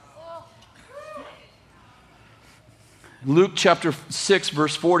 Luke chapter 6,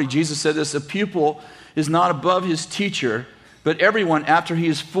 verse 40, Jesus said this, a pupil is not above his teacher, but everyone, after he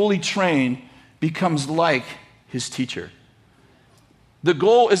is fully trained, becomes like his teacher. The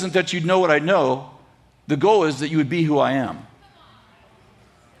goal isn't that you'd know what I know. The goal is that you would be who I am.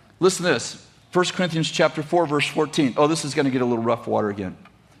 Listen to this. 1 Corinthians chapter 4, verse 14. Oh, this is going to get a little rough water again.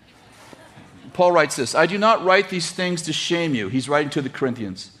 Paul writes this, I do not write these things to shame you. He's writing to the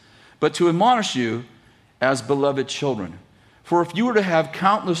Corinthians. But to admonish you as beloved children. For if you were to have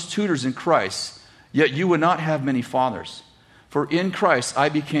countless tutors in Christ, yet you would not have many fathers. For in Christ I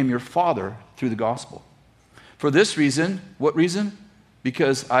became your father through the gospel. For this reason, what reason?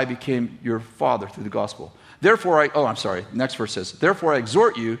 Because I became your father through the gospel. Therefore, next verse says, therefore I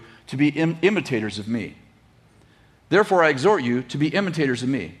exhort you to be imitators of me. Therefore I exhort you to be imitators of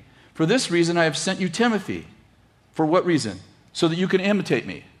me. For this reason I have sent you Timothy. For what reason? So that you can imitate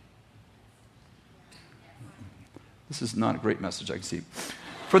me. This is not a great message, I can see.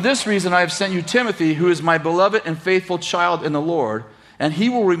 For this reason I have sent you Timothy, who is my beloved and faithful child in the Lord, and he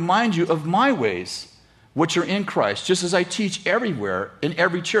will remind you of my ways, which are in Christ, just as I teach everywhere in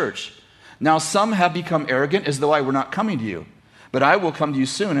every church. Now some have become arrogant, as though I were not coming to you. But I will come to you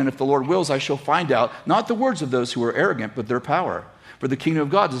soon, and if the Lord wills, I shall find out, not the words of those who are arrogant, but their power. For the kingdom of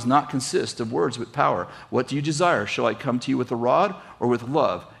God does not consist of words but power. What do you desire? Shall I come to you with a rod, or with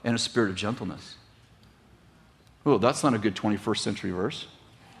love and a spirit of gentleness? Oh, that's not a good 21st century verse.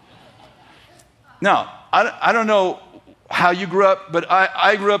 Now, I don't know how you grew up, but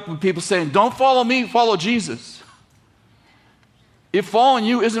I grew up with people saying, don't follow me, follow Jesus. If following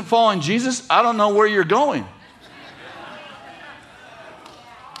you isn't following Jesus, I don't know where you're going.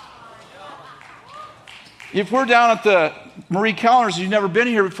 If we're down at the Marie Callender's, you've never been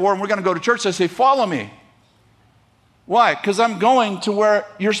here before, and we're going to go to church, I say, follow me. Why? Because I'm going to where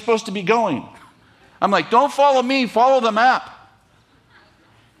you're supposed to be going. I'm like, don't follow me, follow the map.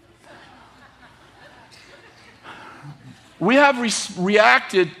 We have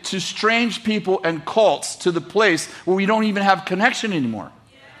reacted to strange people and cults to the place where we don't even have connection anymore.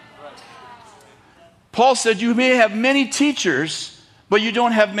 Paul said, you may have many teachers, but you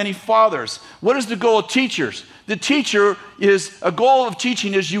don't have many fathers. What is the goal of teachers? The goal of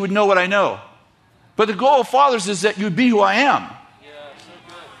teaching is you would know what I know. But the goal of fathers is that you would be who I am.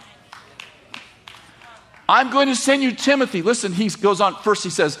 I'm going to send you Timothy. Listen, he goes on. First he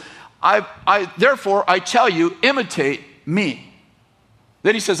says, therefore I tell you, imitate me.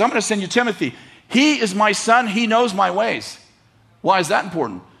 Then he says, I'm going to send you Timothy. He is my son. He knows my ways. Why is that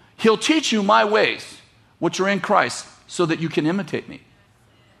important? He'll teach you my ways, which are in Christ, so that you can imitate me.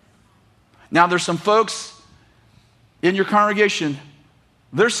 Now there's some folks in your congregation,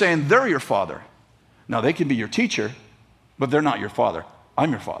 they're saying they're your father. Now they can be your teacher, but they're not your father.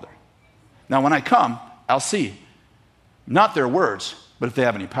 I'm your father. Now when I come, I'll see, not their words, but if they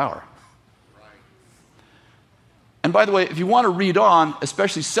have any power. And by the way, if you want to read on,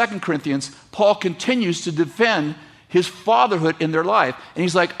 especially 2 Corinthians, Paul continues to defend his fatherhood in their life. And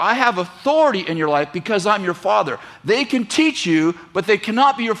he's like, I have authority in your life because I'm your father. They can teach you, but they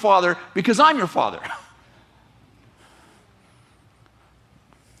cannot be your father because I'm your father.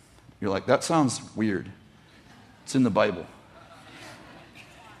 You're like, that sounds weird. It's in the Bible.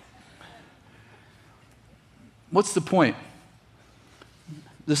 What's the point?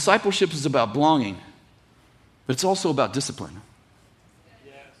 Discipleship is about belonging, but it's also about discipline.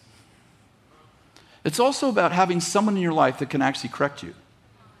 It's also about having someone in your life that can actually correct you.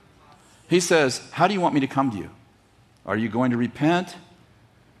 He says, how do you want me to come to you? Are you going to repent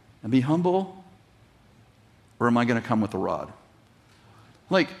and be humble? Or am I going to come with a rod?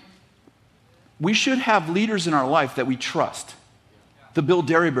 Like, we should have leaders in our life that we trust. The Bill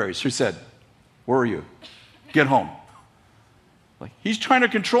Derryberrys who said, where are you? Get home. Like, he's trying to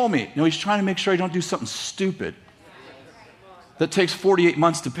control me. No, he's trying to make sure I don't do something stupid that takes 48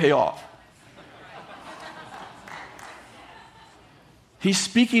 months to pay off. He's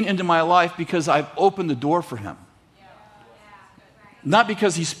speaking into my life because I've opened the door for him. Not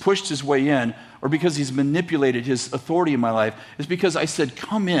because he's pushed his way in or because he's manipulated his authority in my life. It's because I said,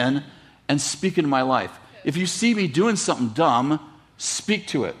 come in and speak into my life. If you see me doing something dumb, speak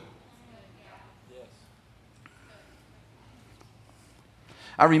to it.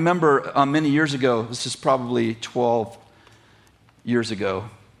 I remember many years ago, this is probably 12 years ago,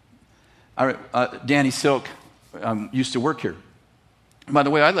 Danny Silk used to work here. By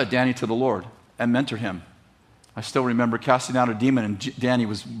the way, I led Danny to the Lord and mentored him. I still remember casting out a demon, and Danny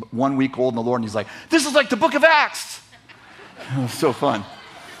was 1 week old in the Lord, and he's like, this is like the book of Acts. It was so fun.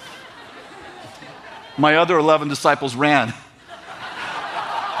 My other 11 disciples ran.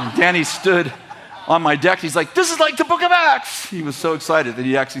 And Danny stood on my deck. He's like, this is like the book of Acts. He was so excited that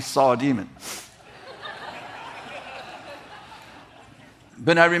he actually saw a demon.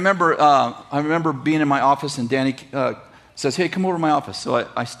 But I remember being in my office, and Danny says, hey, come over to my office. So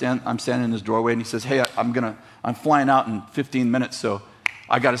I'm standing in his doorway, and he says, hey, I'm flying out in 15 minutes, so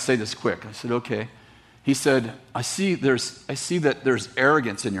I got to say this quick. I said, okay. He said, I see that there's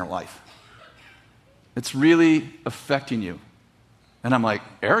arrogance in your life. It's really affecting you. And I'm like,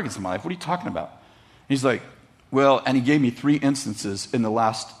 arrogance in my life? What are you talking about? He's like, well, and he gave me 3 instances in the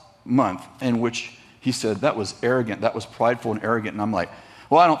last month in which he said that was arrogant, that was prideful and arrogant. And I'm like,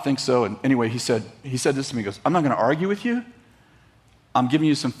 well, I don't think so. And anyway, he said this to me. He goes, I'm not going to argue with you. I'm giving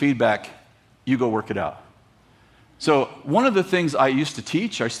you some feedback. You go work it out. So one of the things I used to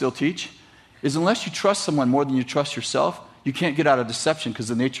teach, I still teach, is unless you trust someone more than you trust yourself, you can't get out of deception, because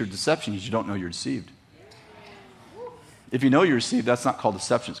the nature of deception is you don't know you're deceived. If you know you're deceived, that's not called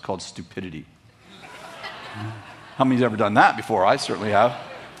deception. It's called stupidity. How many's ever done that before? I certainly have.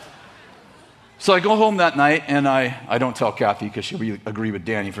 So I go home that night, and I don't tell Kathy, because she'll agree with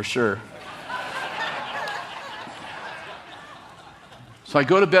Danny for sure. So I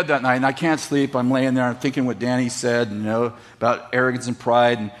go to bed that night, and I can't sleep. I'm laying there, I'm thinking what Danny said, about arrogance and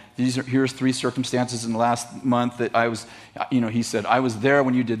pride. And here's 3 circumstances in the last month that I was, he said, I was there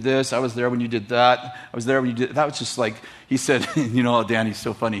when you did this. I was there when you did that. I was there when you did that. Was just like, he said, Danny's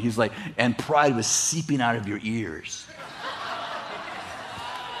so funny. He's like, and pride was seeping out of your ears.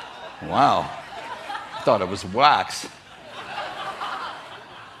 Wow. I thought it was wax.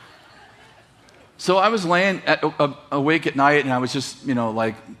 So I was laying awake at night, and I was just,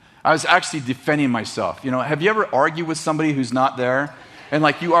 I was actually defending myself. Have you ever argued with somebody who's not there? And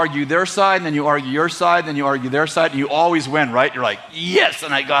you argue their side, and then you argue your side, and then you argue their side, and you always win, right? You're like, yes,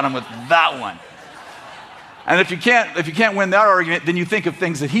 and I got him with that one. And if you can't win that argument, then you think of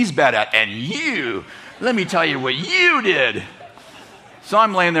things that he's bad at. And let me tell you what you did. So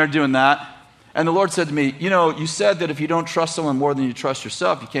I'm laying there doing that. And the Lord said to me, you said that if you don't trust someone more than you trust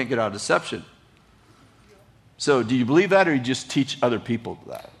yourself, you can't get out of deception. So do you believe that, or you just teach other people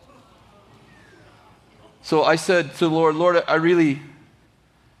that? So I said to the Lord, I really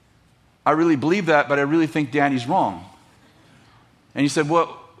believe that, but I really think Danny's wrong. And he said,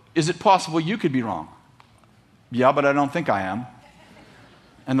 well, is it possible you could be wrong? Yeah, but I don't think I am.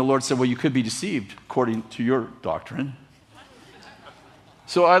 And the Lord said, well, you could be deceived according to your doctrine.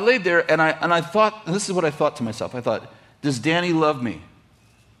 So I laid there and I thought, and this is what I thought to myself. I thought, does Danny love me?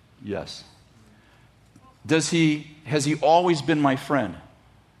 Yes. Has he always been my friend?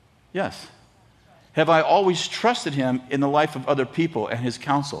 Yes. Have I always trusted him in the life of other people and his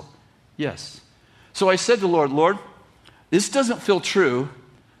counsel? Yes. So I said to the Lord, this doesn't feel true,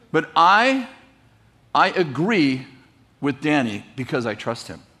 but I agree with Danny because I trust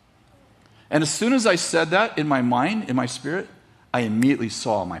him. And as soon as I said that in my mind, in my spirit, I immediately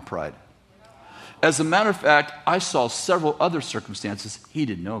saw my pride. As a matter of fact, I saw several other circumstances he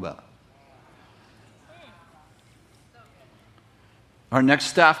didn't know about. Our next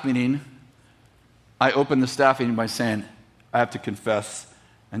staff meeting, I opened the staff meeting by saying, I have to confess,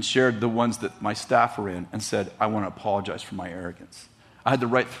 and shared the ones that my staff were in and said, I want to apologize for my arrogance. I had to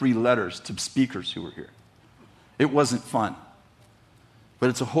write 3 letters to speakers who were here. It wasn't fun, but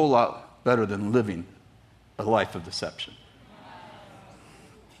it's a whole lot better than living a life of deception.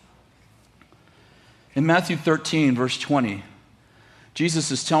 In Matthew 13, verse 20, Jesus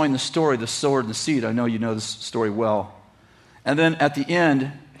is telling the story, the sower and the seed. I know you know this story well. And then at the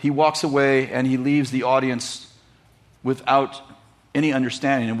end, he walks away and he leaves the audience without any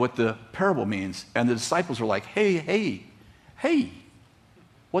understanding of what the parable means. And the disciples are like, hey,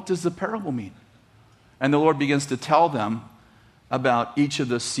 what does the parable mean? And the Lord begins to tell them about each of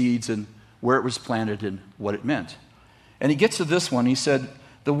the seeds and where it was planted and what it meant. And he gets to this one. He said,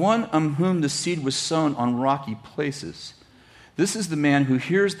 the one on whom the seed was sown on rocky places. This is the man who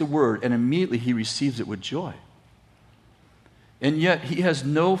hears the word and immediately he receives it with joy. And yet he has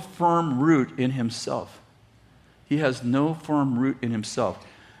no firm root in himself. He has no firm root in himself,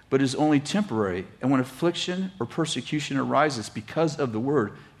 but is only temporary. And when affliction or persecution arises because of the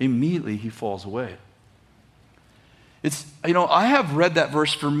word, immediately he falls away. I have read that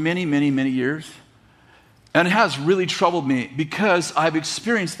verse for many, many, many years. And it has really troubled me because I've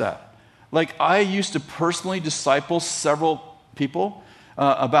experienced that. Like, I used to personally disciple several people,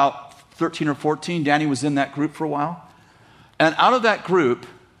 about 13 or 14. Danny was in that group for a while. And out of that group,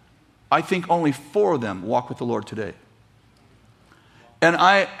 I think only 4 of them walk with the Lord today. And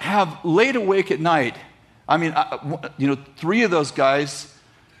I have laid awake at night. 3 of those guys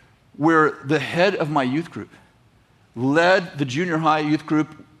were the head of my youth group, led the junior high youth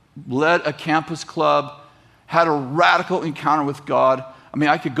group, led a campus club, had a radical encounter with God.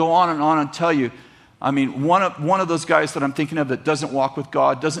 I could go on and tell you. One of those guys that I'm thinking of that doesn't walk with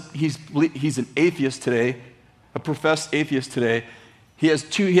God, he's an atheist today, a professed atheist today. He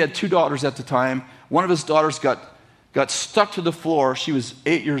had 2 daughters at the time. One of his daughters got stuck to the floor. She was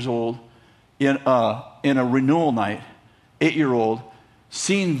 8 years old in a renewal night, 8-year-old,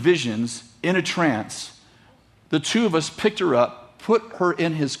 seeing visions in a trance. The 2 of us picked her up, put her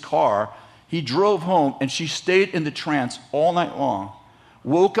in his car. He drove home, and she stayed in the trance all night long,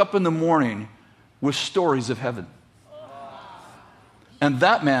 woke up in the morning with stories of heaven. And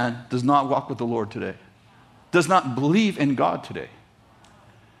that man does not walk with the Lord today, does not believe in God today.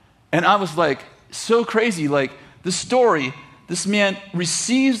 And I was like, so crazy, like the story, this man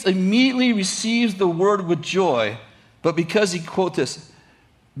immediately receives the word with joy, but because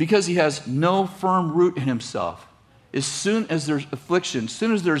he has no firm root in himself, as soon as there's affliction, as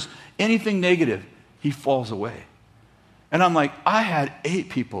soon as there's anything negative, he falls away. And I'm like, I had 8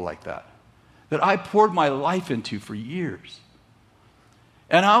 people like that I poured my life into for years.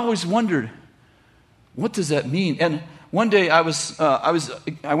 And I always wondered, what does that mean? And one day I was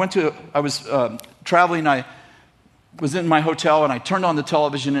traveling. I was in my hotel and I turned on the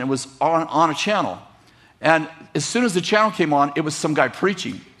television and it was on a channel. And as soon as the channel came on, it was some guy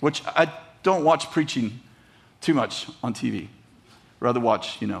preaching, which I don't watch preaching too much on TV. Rather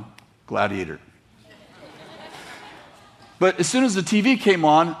watch, Gladiator. But as soon as the TV came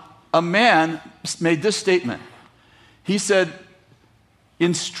on, a man made this statement. He said,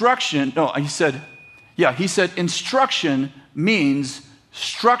 instruction means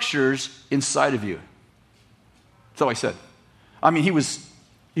structures inside of you. That's all I said. He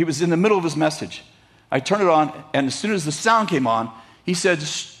was in the middle of his message. I turned it on, and as soon as the sound came on, he said,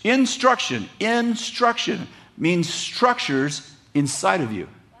 instruction means structures inside of you.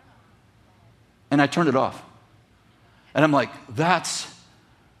 And I turned it off. And I'm like, that's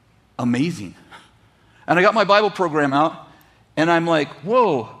amazing. And I got my Bible program out, and I'm like,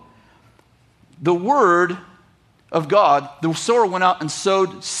 whoa, the word of God, the sower went out and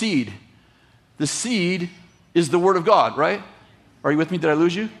sowed seed. The seed is the word of God, right? Are you with me? Did I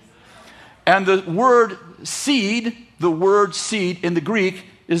lose you? And the word seed in the Greek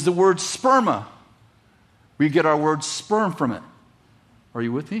is the word sperma. We get our word sperm from it. Are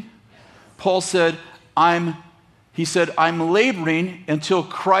you with me? Paul said, I'm laboring until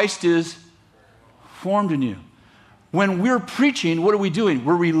Christ is formed in you. When we're preaching, what are we doing?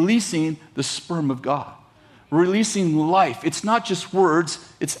 We're releasing the sperm of God. We're releasing life. It's not just words,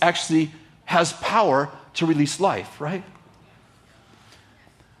 it's actually has power to release life, right?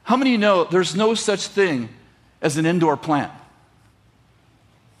 How many of you know there's no such thing as an indoor plant?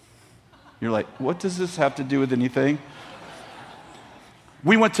 You're like, what does this have to do with anything?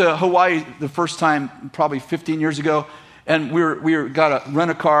 We went to Hawaii the first time probably 15 years ago, and we got to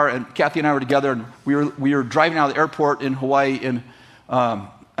rent a car, and Kathy and I were together, and we were driving out of the airport in Hawaii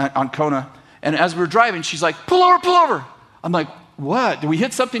on Kona, and as we were driving, she's like, pull over. I'm like, what? Did we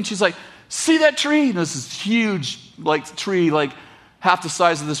hit something? She's like, see that tree? And this is huge, like tree, like half the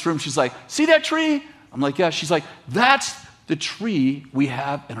size of this room. She's like, see that tree? I'm like, yeah. She's like, that's the tree we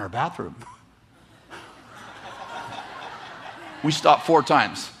have in our bathroom. We stopped 4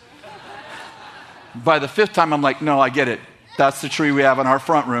 times. By the 5th time, I'm like, no, I get it. That's the tree we have in our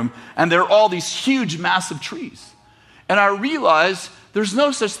front room. And there are all these huge, massive trees. And I realized there's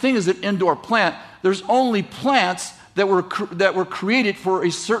no such thing as an indoor plant. There's only plants that were created for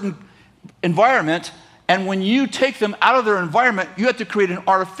a certain environment. And when you take them out of their environment, you have to create an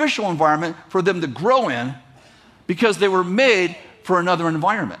artificial environment for them to grow in because they were made for another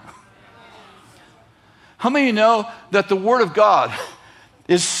environment. How many of you know that the Word of God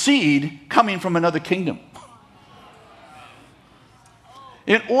is seed coming from another kingdom?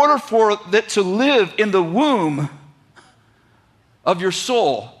 In order for it to live in the womb of your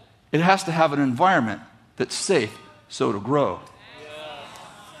soul, it has to have an environment that's safe so it'll grow.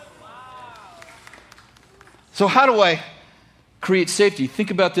 So how do I create safety?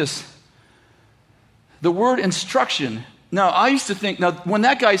 Think about this. The word instruction. Now, I used to think, when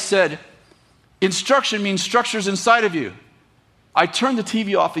that guy said, instruction means structures inside of you, I turned the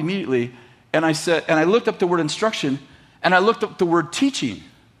TV off immediately, and I looked up the word instruction, and I looked up the word teaching.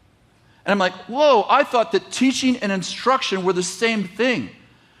 And I'm like, whoa, I thought that teaching and instruction were the same thing.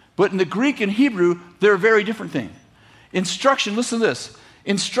 But in the Greek and Hebrew, they're a very different thing. Instruction, listen to this.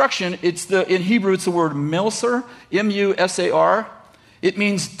 Instruction, in Hebrew, it's the word milsar, M-U-S-A-R. It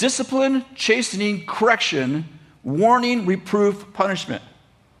means discipline, chastening, correction, warning, reproof, punishment.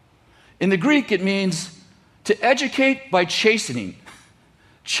 In the Greek, it means to educate by chastening,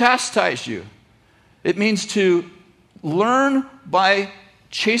 chastise you. It means to learn by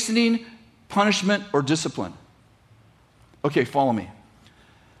chastening, punishment, or discipline. Okay, follow me.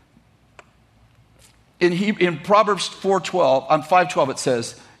 In Proverbs 5:12, it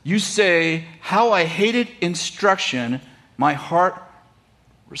says, you say, how I hated instruction, my heart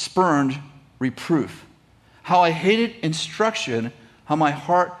spurned reproof. How I hated instruction, how my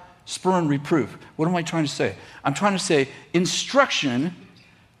heart spurned reproof. What am I trying to say? I'm trying to say instruction,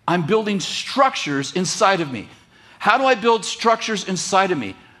 I'm building structures inside of me. How do I build structures inside of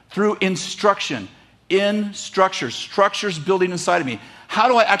me? Through instruction. In structures. Structures building inside of me. How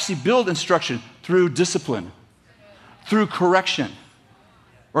do I actually build instruction? Through discipline. Through correction.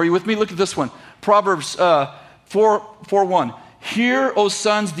 Are you with me? Look at this one. Proverbs 4:1. Hear, O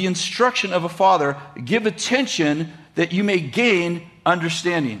sons, the instruction of a father. Give attention that you may gain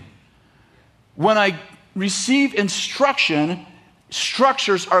understanding. When I receive instruction,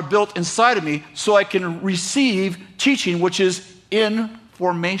 structures are built inside of me so I can receive teaching, which is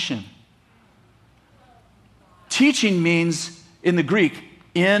information. Teaching means, in the Greek,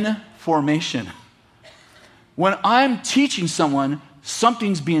 information. When I'm teaching someone,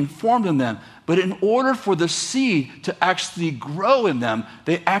 something's being formed in them. But in order for the seed to actually grow in them,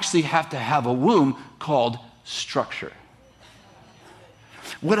 they actually have to have a womb called structure.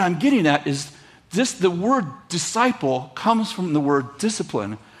 What I'm getting at is the word disciple comes from the word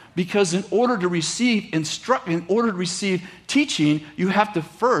discipline, because in order to receive teaching, you have to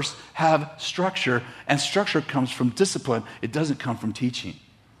first have structure, and structure comes from discipline. It doesn't come from teaching.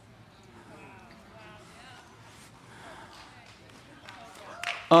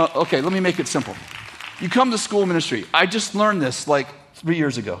 Okay, let me make it simple. You come to school ministry. I just learned this like 3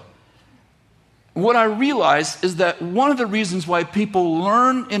 years ago. What I realized is that one of the reasons why people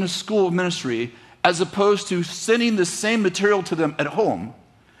learn in a school of ministry as opposed to sending the same material to them at home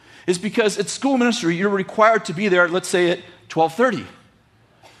is because at school ministry, you're required to be there, let's say at 12:30.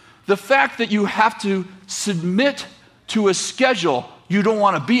 The fact that you have to submit to a schedule you don't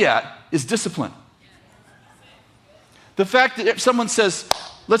want to be at is discipline. The fact that if someone says,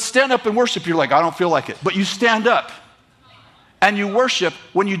 let's stand up and worship, you're like, I don't feel like it. But you stand up and you worship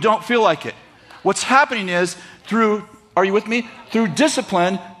when you don't feel like it. What's happening is are you with me? Through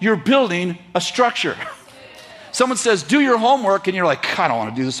discipline, you're building a structure. Someone says, do your homework, and you're like, I don't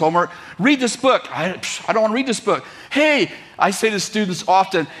want to do this homework. Read this book. I don't want to read this book. Hey, I say to students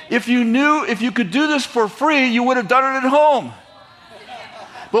often, if you could do this for free, you would have done it at home.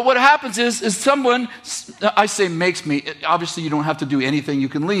 But what happens is someone, I say makes me, obviously you don't have to do anything, you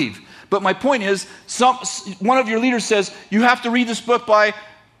can leave. But my point is, one of your leaders says, you have to read this book by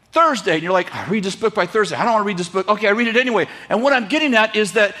Thursday. And you're like, I read this book by Thursday. I don't want to read this book. Okay, I read it anyway. And what I'm getting at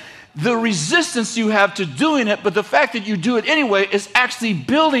is that the resistance you have to doing it, but the fact that you do it anyway is actually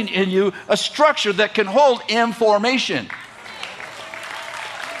building in you a structure that can hold information.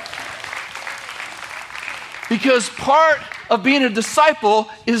 Because part of being a disciple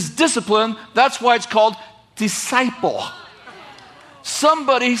is discipline. That's why it's called disciple.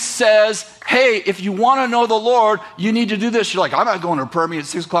 Somebody says, hey, if you want to know the Lord, you need to do this. You're like, I'm not going to a prayer meeting at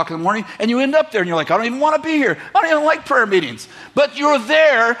 6 o'clock in the morning. And you end up there and you're like, I don't even want to be here. I don't even like prayer meetings. But you're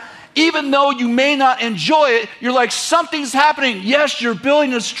there, even though you may not enjoy it, you're like, something's happening. Yes, you're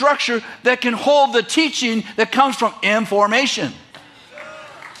building a structure that can hold the teaching that comes from information.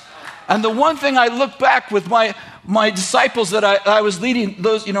 And the one thing I look back with my disciples that I was leading,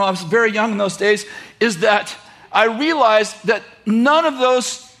 those, I was very young in those days, is that I realized that none of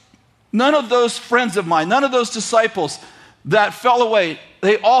those friends of mine, none of those disciples that fell away,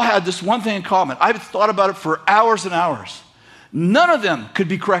 they all had this one thing in common. I've thought about it for hours and hours. None of them could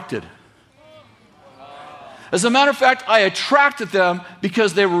be corrected. As a matter of fact, I attracted them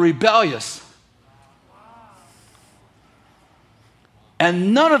because they were rebellious.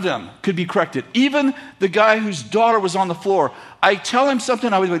 And none of them could be corrected. Even the guy whose daughter was on the floor, I tell him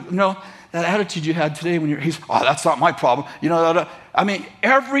something, I was like, that attitude you had today when he's, that's not my problem. I mean,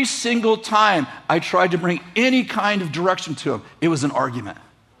 every single time I tried to bring any kind of direction to him, it was an argument.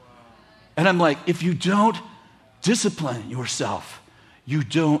 And I'm like, if you don't discipline yourself, you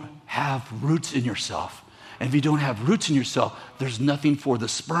don't have roots in yourself. And if you don't have roots in yourself, there's nothing for the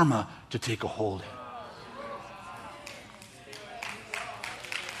sperma to take a hold in.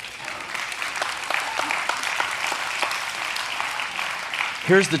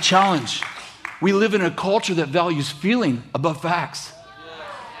 Here's the challenge. We live in a culture that values feeling above facts.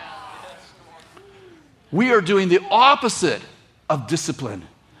 We are doing the opposite of discipline.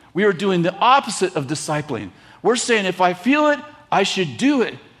 We are doing the opposite of discipling. We're saying if I feel it, I should do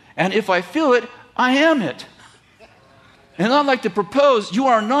it. And if I feel it, I am it. And I'd like to propose, you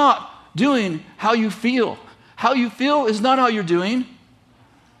are not doing how you feel. How you feel is not how you're doing.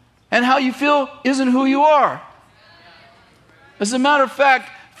 And how you feel isn't who you are. As a matter of fact,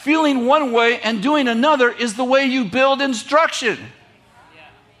 feeling one way and doing another is the way you build instruction.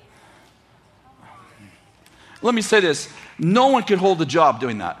 Let me say this. No one could hold a job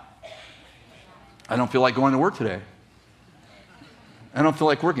doing that. I don't feel like going to work today. I don't feel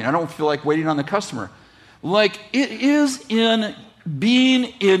like working. I don't feel like waiting on the customer. Like it is in being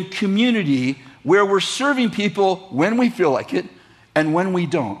in community where we're serving people when we feel like it and when we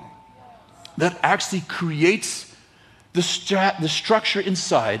don't. That actually creates the structure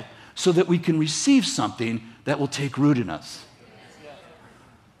inside so that we can receive something that will take root in us.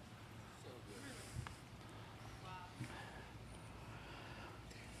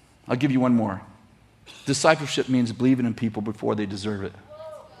 I'll give you one more. Discipleship means believing in people before they deserve it.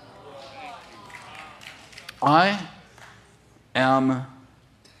 I am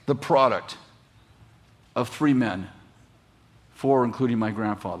the product of 3 men, 4 including my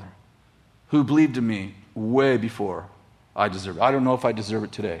grandfather, who believed in me way before I deserve it. I don't know if I deserve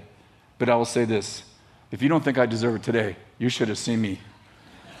it today, but I will say this. If you don't think I deserve it today, you should have seen me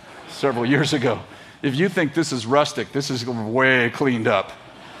several years ago. If you think this is rustic, this is way cleaned up.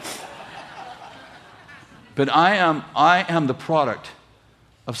 But I am the product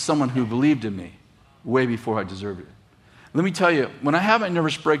of someone who believed in me way before I deserved it. Let me tell you, when I had my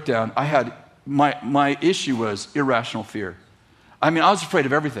nervous breakdown, my issue was irrational fear. I mean, I was afraid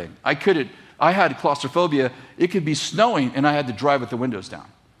of everything. I had claustrophobia. It could be snowing, and I had to drive with the windows down.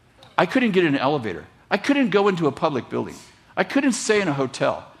 I couldn't get in an elevator. I couldn't go into a public building. I couldn't stay in a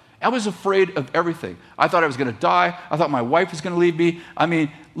hotel. I was afraid of everything. I thought I was going to die. I thought my wife was going to leave me. I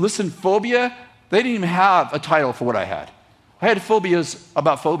mean, listen, phobia, they didn't even have a title for what I had. I had phobias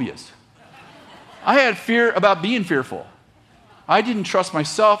about phobias. I had fear about being fearful. I didn't trust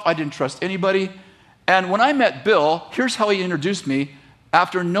myself. I didn't trust anybody. And when I met Bill, here's how he introduced me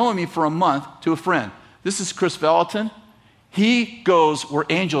after knowing me for a month to a friend. This is Chris Valentin. He goes where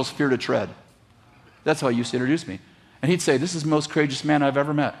angels fear to tread. That's how he used to introduce me. And he'd say, this is the most courageous man I've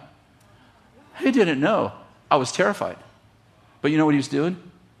ever met. He didn't know. I was terrified. But you know what he was doing?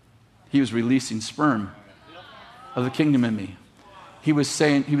 He was releasing sperm of the kingdom in me. He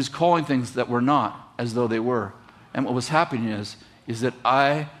was calling things that were not as though they were. And what was happening is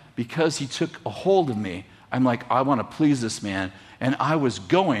that because he took a hold of me, I'm like, I want to please this man. And I was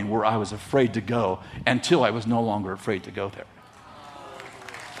going where I was afraid to go until I was no longer afraid to go there.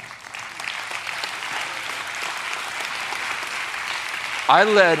 I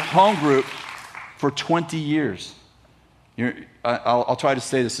led home group for 20 years. I'll try to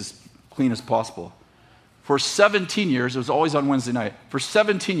say this as clean as possible. For 17 years, it was always on Wednesday night. For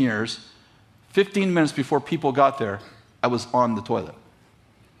 17 years, 15 minutes before people got there, I was on the toilet.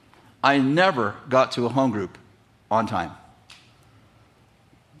 I never got to a home group on time.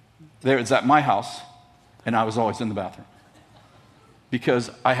 It's at my house, and I was always in the bathroom.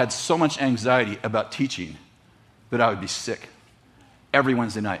 Because I had so much anxiety about teaching that I would be sick every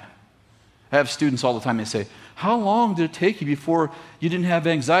Wednesday night. I have students all the time, they say, how long did it take you before you didn't have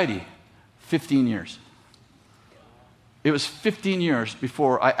anxiety? 15 years. It was 15 years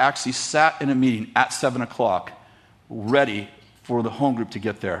before I actually sat in a meeting at 7 o'clock ready for the home group to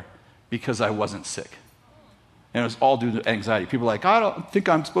get there because I wasn't sick. And it was all due to anxiety. People are like, I don't think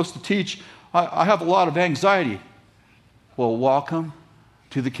I'm supposed to teach. I have a lot of anxiety. Well, welcome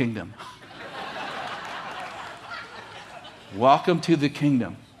to the kingdom. Welcome to the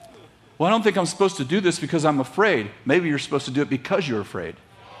kingdom. Well, I don't think I'm supposed to do this because I'm afraid. Maybe you're supposed to do it because you're afraid.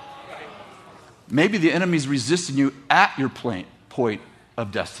 Maybe the enemy's resisting you at your point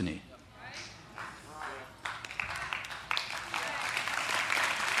of destiny.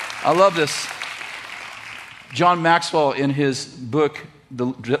 I love this. John Maxwell, in his book,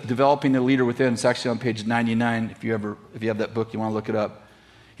 Developing the Leader Within, it's actually on page 99. If you have that book, you want to look it up.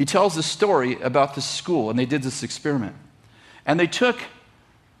 He tells this story about this school, and they did this experiment. And they took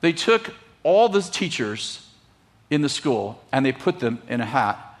all the teachers in the school, and they put them in a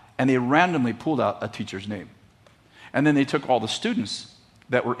hat, and they randomly pulled out a teacher's name. And then they took all the students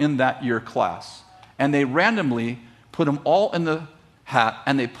that were in that year class, and they randomly put them all in the hat,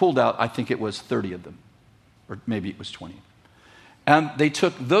 and they pulled out, I think it was 30 of them, or maybe it was 20. And they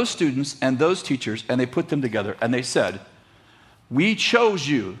took those students and those teachers, and they put them together, and they said, we chose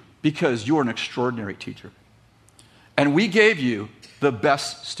you because you're an extraordinary teacher. And we gave you the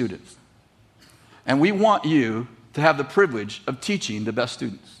best students. And we want you to have the privilege of teaching the best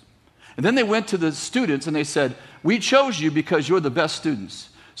students. And then they went to the students and they said, we chose you because you're the best students.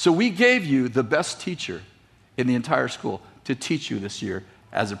 So we gave you the best teacher in the entire school to teach you this year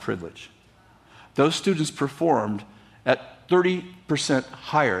as a privilege. Those students performed at 30%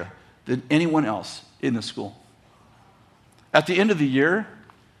 higher than anyone else in the school. At the end of the year,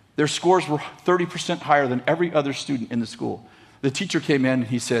 their scores were 30% higher than every other student in the school. The teacher came in and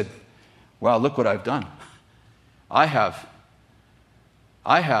he said, wow, look what I've done. I have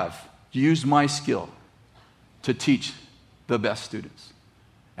used my skill to teach the best students.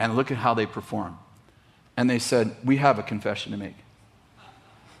 And look at how they perform. And they said, we have a confession to make.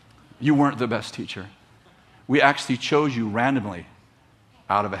 You weren't the best teacher. We actually chose you randomly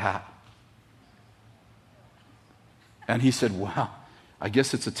out of a hat. And he said, wow, I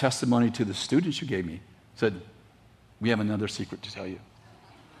guess it's a testimony to the students you gave me. He said, we have another secret to tell you.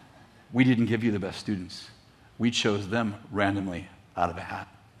 We didn't give you the best students. We chose them randomly out of a hat.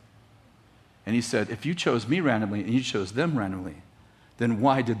 And he said, if you chose me randomly and you chose them randomly, then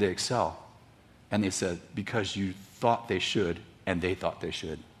why did they excel? And they said, because you thought they should and they thought they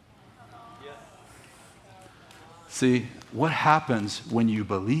should. See, what happens when you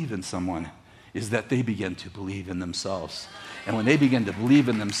believe in someone is that they begin to believe in themselves. And when they begin to believe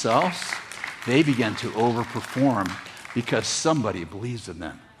in themselves, they begin to overperform because somebody believes in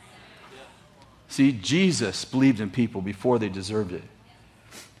them. See, Jesus believed in people before they deserved it.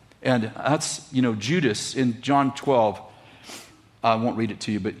 And that's, Judas in John 12, I won't read it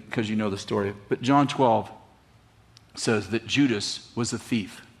to you because you know the story, but John 12 says that Judas was a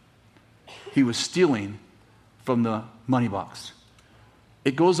thief. He was stealing from the money box.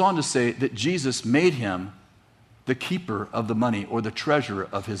 It goes on to say that Jesus made him the keeper of the money or the treasurer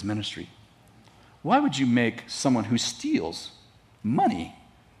of his ministry. Why would you make someone who steals money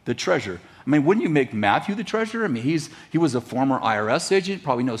the treasurer? I mean, wouldn't you make Matthew the treasurer? I mean, he was a former IRS agent,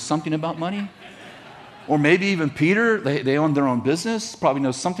 probably knows something about money. Or maybe even Peter, they own their own business, probably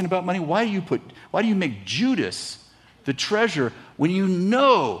knows something about money. Why do you make Judas the treasurer when you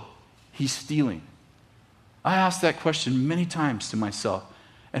know he's stealing? I asked that question many times to myself.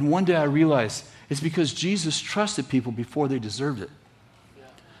 And one day I realized it's because Jesus trusted people before they deserved it. Yeah.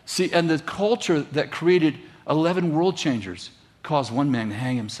 See, and the culture that created 11 world changers caused one man to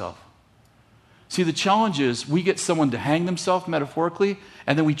hang himself. See, the challenge is we get someone to hang themselves metaphorically,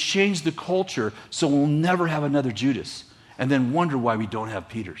 and then we change the culture so we'll never have another Judas, and then wonder why we don't have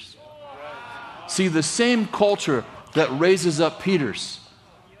Peters. See, the same culture that raises up Peters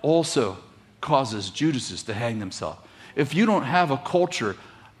also causes Judases to hang themselves. If you don't have a culture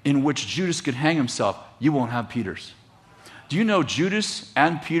in which Judas could hang himself, you won't have Peters. Do you know Judas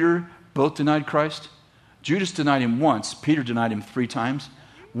and Peter both denied Christ? Judas denied him once. Peter denied him 3 times.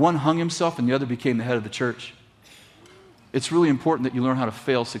 One hung himself and the other became the head of the church. It's really important that you learn how to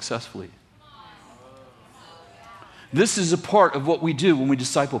fail successfully. This is a part of what we do when we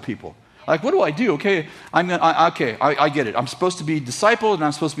disciple people. Like, what do I do? Okay, I get it. I'm supposed to be discipled and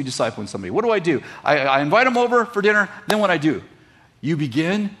I'm supposed to be discipling somebody. What do? I invite them over for dinner. Then what I do? You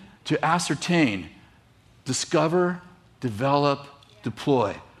begin to ascertain, discover, develop,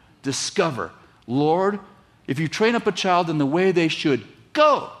 deploy. Discover. Lord, if you train up a child in the way they should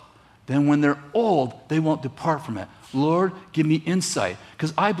go, then when they're old, they won't depart from it. Lord, give me insight.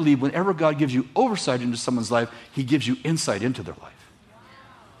 Because I believe whenever God gives you oversight into someone's life, he gives you insight into their life.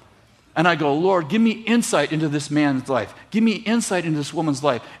 And I go, Lord, give me insight into this man's life. Give me insight into this woman's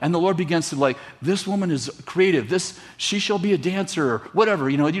life. And the Lord begins to this woman is creative. She shall be a dancer or whatever.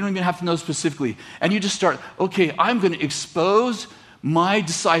 You don't even have to know specifically. And you just start, okay, I'm going to expose my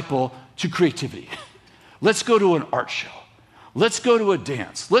disciple to creativity. Let's go to an art show. Let's go to a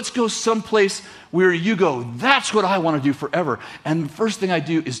dance. Let's go someplace where you go, that's what I want to do forever. And the first thing I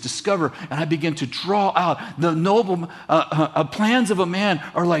do is discover, and I begin to draw out the noble plans of a man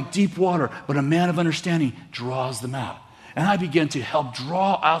are like deep water, but a man of understanding draws them out. And I begin to help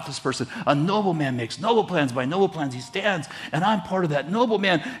draw out this person. A noble man makes noble plans. By noble plans he stands. And I'm part of that noble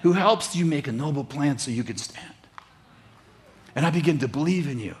man who helps you make a noble plan so you can stand. And I begin to believe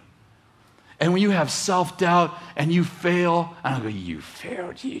in you. And when you have self-doubt and you fail, and I go, you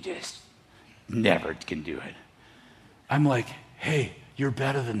failed, you just never can do it. I'm like, hey, you're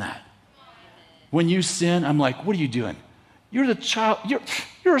better than that. When you sin, I'm like, what are you doing? You're the child,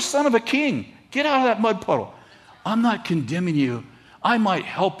 you're a son of a king. Get out of that mud puddle. I'm not condemning you. I might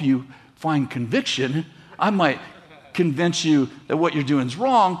help you find conviction. I might convince you that what you're doing is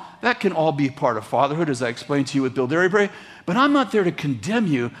wrong. That can all be part of fatherhood, as I explained to you with Bill Derryberry. But I'm not there to condemn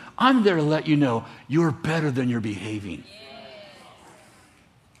you. I'm there to let you know you're better than you're behaving.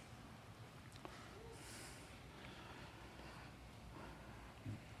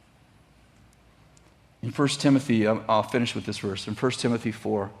 In 1 Timothy, I'll finish with this verse. In 1 Timothy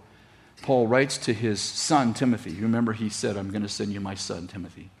 4, Paul writes to his son Timothy. You remember he said, I'm going to send you my son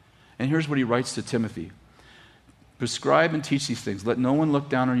Timothy. And here's what he writes to Timothy. Prescribe and teach these things. Let no one look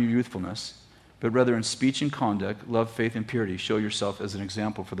down on your youthfulness, but rather in speech and conduct, love, faith, and purity, show yourself as an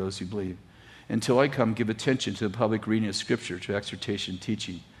example for those who believe. Until I come, give attention to the public reading of Scripture, to exhortation,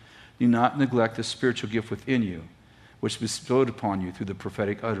 teaching. Do not neglect the spiritual gift within you, which is bestowed upon you through the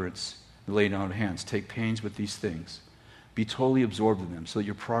prophetic utterance, the laying on of hands. Take pains with these things. Be totally absorbed in them, so that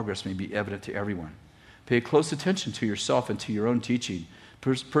your progress may be evident to everyone. Pay close attention to yourself and to your own teaching.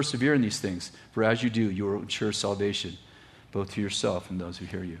 Persevere in these things, for as you do, you will ensure salvation, both to yourself and those who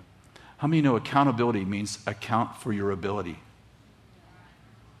hear you. How many know accountability means account for your ability?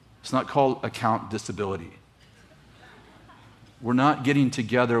 It's not called account disability. We're not getting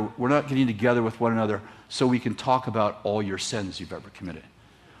together with one another so we can talk about all your sins you've ever committed.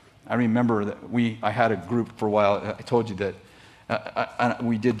 I remember that I had a group for a while. I told you that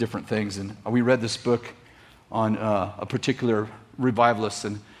we did different things, and we read this book on a particular revivalist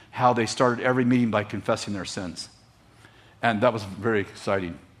and how they started every meeting by confessing their sins. And that was very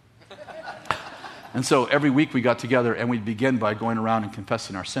exciting. And so every week we got together and we'd begin by going around and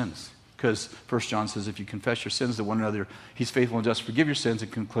confessing our sins. Because 1 John says, if you confess your sins to one another, he's faithful and just to forgive your sins and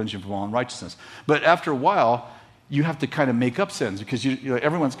can cleanse you from all unrighteousness. But after a while, you have to kind of make up sins because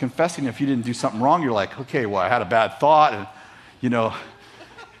everyone's confessing. If you didn't do something wrong, you're like, okay, well, I had a bad thought. And,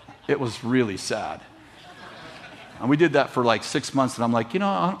 it was really sad. And we did that for like 6 months. And I'm like,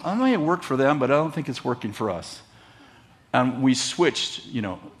 I may have worked for them, but I don't think it's working for us. And we switched,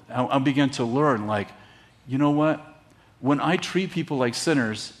 I began to learn, you know what? When I treat people like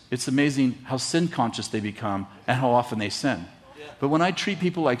sinners, it's amazing how sin conscious they become and how often they sin. Yeah. But when I treat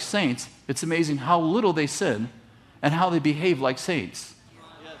people like saints, it's amazing how little they sin and how they behave like saints.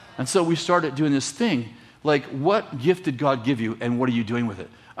 Yes. And so we started doing this thing, like, what gift did God give you and what are you doing with it?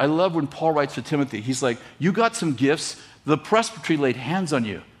 I love when Paul writes to Timothy. He's like, you got some gifts. The presbytery laid hands on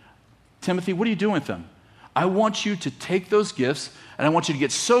you. Timothy, what are you doing with them? I want you to take those gifts and I want you to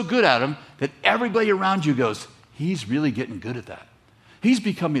get so good at them that everybody around you goes, he's really getting good at that. He's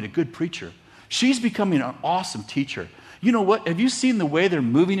becoming a good preacher. She's becoming an awesome teacher. You know what? Have you seen the way they're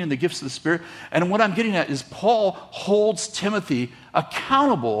moving in the gifts of the Spirit? And what I'm getting at is Paul holds Timothy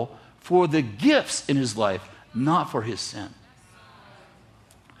accountable for the gifts in his life, not for his sin.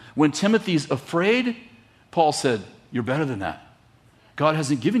 When Timothy's afraid, Paul said, you're better than that. God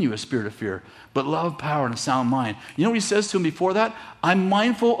hasn't given you a spirit of fear, but love, power, and a sound mind. You know what he says to him before that? I'm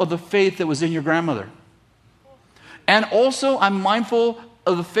mindful of the faith that was in your grandmother. And also, I'm mindful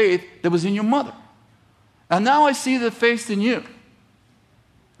of the faith that was in your mother. And now I see the faith in you.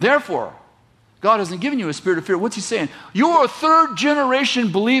 Therefore, God hasn't given you a spirit of fear. What's he saying? You're a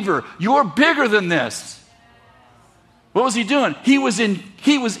third-generation believer. You're bigger than this. What was he doing? He was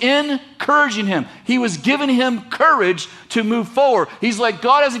encouraging him. He was giving him courage to move forward. He's like,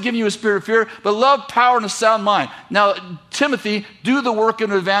 God hasn't given you a spirit of fear, but love, power, and a sound mind. Now, Timothy, do the work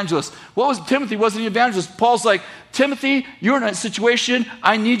of an evangelist. Timothy wasn't an evangelist. Paul's like, Timothy, you're in a situation,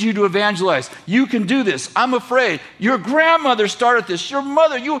 I need you to evangelize. You can do this. I'm afraid. Your grandmother started this. Your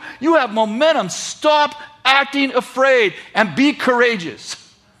mother, you have momentum. Stop acting afraid and be courageous.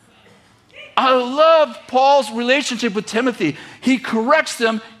 I love Paul's relationship with Timothy. He corrects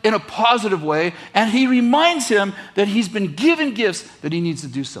them in a positive way, and he reminds him that he's been given gifts that he needs to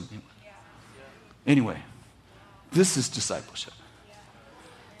do something with. Anyway, this is discipleship.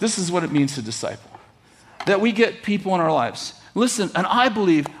 This is what it means to disciple. That we get people in our lives. Listen, and I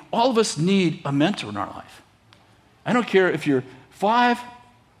believe all of us need a mentor in our life. I don't care if you're 5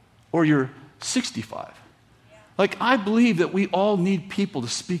 or you're 65. Like, I believe that we all need people to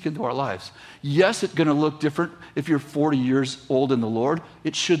speak into our lives. Yes, it's going to look different. If you're 40 years old in the Lord,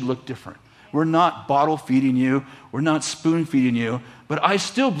 it should look different. We're not bottle feeding you. We're not spoon feeding you. But I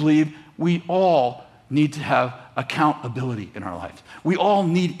still believe we all need to have accountability in our lives. We all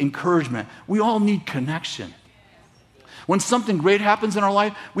need encouragement. We all need connection. When something great happens in our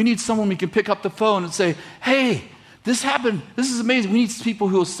life, we need someone we can pick up the phone and say, hey, this happened. This is amazing. We need people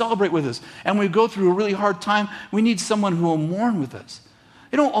who will celebrate with us. And when we go through a really hard time, we need someone who will mourn with us.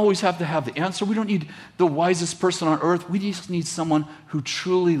 They don't always have to have the answer. We don't need the wisest person on earth. We just need someone who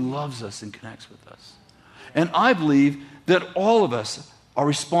truly loves us and connects with us. And I believe that all of us are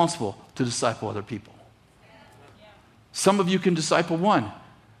responsible to disciple other people. Some of you can disciple 1.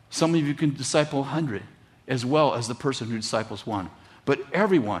 Some of you can disciple 100, as well as the person who disciples 1. But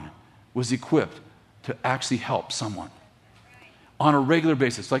everyone was equipped to actually help someone on a regular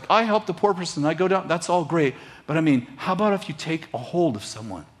basis. Like, I help the poor person, I go down, that's all great. But I mean, how about if you take a hold of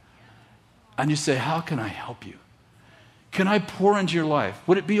someone and you say, how can I help you? Can I pour into your life?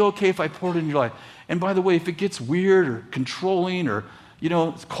 Would it be okay if I poured into your life? And by the way, if it gets weird or controlling or,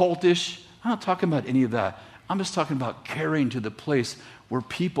 it's cultish, I'm not talking about any of that. I'm just talking about carrying to the place where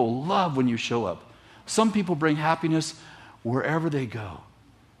people love when you show up. Some people bring happiness wherever they go.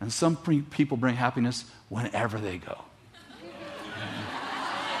 And some people bring happiness whenever they go.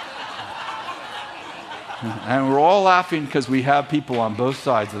 And we're all laughing because we have people on both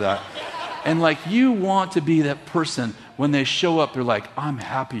sides of that. And like, you want to be that person when they show up, they're like, I'm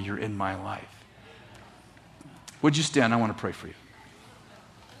happy you're in my life. Would you stand? I want to pray for you.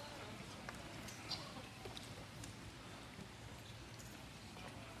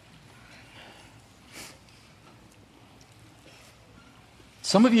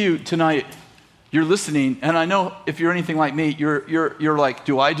 Some of you tonight, you're listening, and I know if you're anything like me, you're like,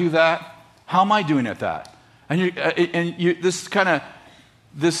 do I do that? How am I doing at that? And you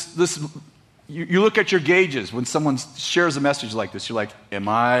look at your gauges when someone shares a message like this. You're like,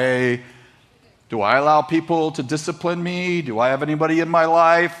 do I allow people to discipline me? Do I have anybody in my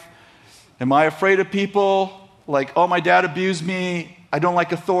life? Am I afraid of people? Like, oh, my dad abused me. I don't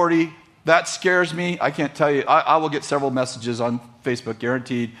like authority. That scares me. I can't tell you. I will get several messages on Facebook,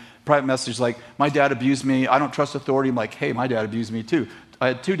 guaranteed. Private message like, my dad abused me. I don't trust authority. I'm like, hey, my dad abused me too. I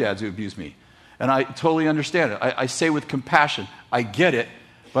had 2 dads who abused me. And I totally understand it. I say with compassion, I get it,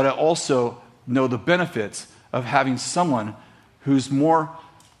 but I also know the benefits of having someone who's more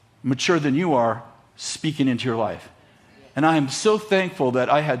mature than you are speaking into your life. And I am so thankful that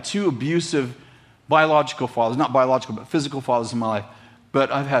I had 2 abusive biological fathers, not biological, but physical fathers in my life.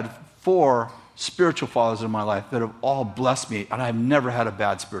 But I've had 4 spiritual fathers in my life that have all blessed me, and I've never had a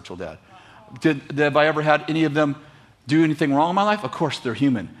bad spiritual dad. Have I ever had any of them do anything wrong in my life? Of course, they're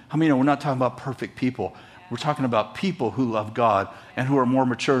human. I mean, we're not talking about perfect people. We're talking about people who love God and who are more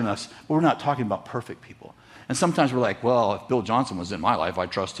mature than us. But we're not talking about perfect people. And sometimes we're like, well, if Bill Johnson was in my life,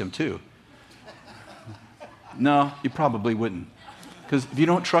 I'd trust him too. No, you probably wouldn't. Because if you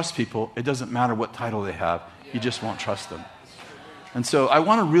don't trust people, it doesn't matter what title they have. You just won't trust them. And so I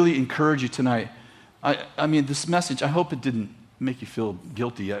want to really encourage you tonight. I mean, this message, I hope it didn't make you feel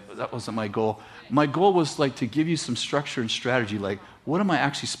guilty. That wasn't my goal. My goal was like to give you some structure and strategy, like, what am I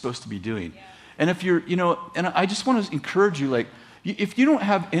actually supposed to be doing? And if you're, and I just want to encourage you, like, if you don't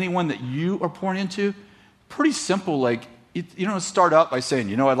have anyone that you are pouring into, pretty simple, like, you don't start out by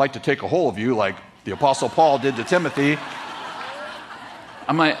saying, I'd like to take a hold of you like the Apostle Paul did to Timothy.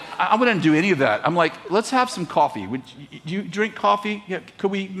 I'm like, I wouldn't do any of that. I'm like, let's have some coffee. Do you drink coffee? Yeah,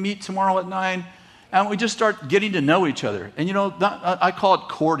 could we meet tomorrow at 9? And we just start getting to know each other. And I call it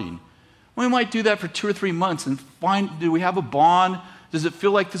courting. We might do that for 2 or 3 months and do we have a bond? Does it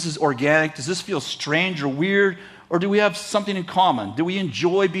feel like this is organic? Does this feel strange or weird? Or do we have something in common? Do we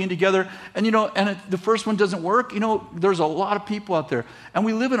enjoy being together? And if the first one doesn't work, there's a lot of people out there. And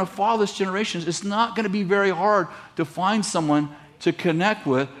we live in a fatherless generation. It's not going to be very hard to find someone to connect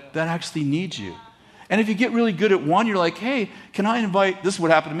with that actually needs you. And if you get really good at one, you're like, hey, can I invite, this is what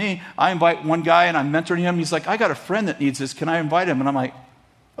happened to me. I invite one guy and I'm mentoring him. He's like, I got a friend that needs this. Can I invite him? And I'm like,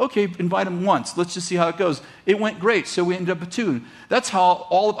 okay, invite him once. Let's just see how it goes. It went great, so we ended up with 2. That's how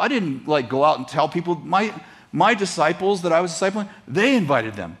I didn't go out and tell people. My disciples that I was discipling, they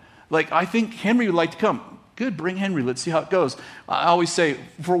invited them. I think Henry would like to come. Good, bring Henry. Let's see how it goes. I always say,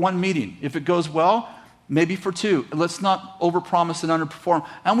 for one meeting, if it goes well, maybe for 2. Let's not overpromise and underperform.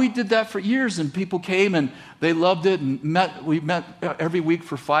 And we did that for years, and people came and they loved it. And we met every week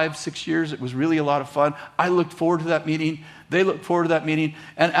for 5-6 years. It was really a lot of fun. I looked forward to that meeting. They looked forward to that meeting.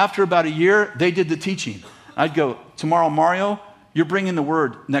 And after about a year, they did the teaching. I'd go, tomorrow, Mario, you're bringing the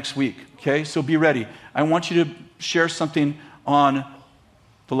word next week, okay? So be ready. I want you to share something on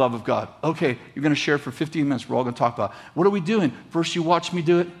the love of God. Okay, you're going to share for 15 minutes. We're all going to talk about it. What are we doing? First you watch me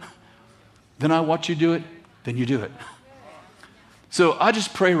do it. Then I watch you do it. Then you do it. So I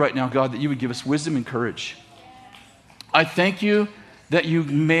just pray right now, God, that you would give us wisdom and courage. I thank you that you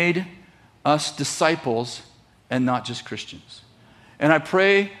made us disciples and not just Christians. And I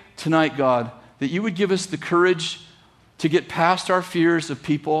pray tonight, God, that you would give us the courage to get past our fears of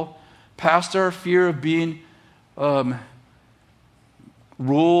people, past our fear of being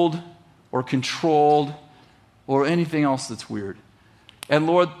ruled or controlled or anything else that's weird. And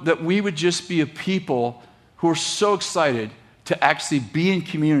Lord, that we would just be a people who are so excited to actually be in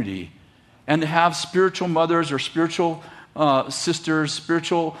community and to have spiritual mothers or spiritual sisters,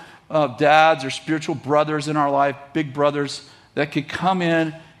 spiritual dads or spiritual brothers in our life, big brothers, that could come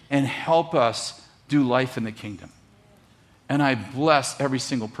in and help us do life in the kingdom. And I bless every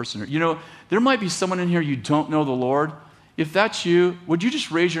single person here. There might be someone in here you don't know the Lord. If that's you, would you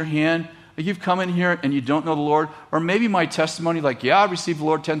just raise your hand? You've come in here and you don't know the Lord. Or maybe my testimony, I received the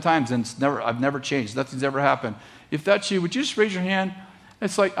Lord 10 times and I've never changed. Nothing's ever happened. If that's you, would you just raise your hand?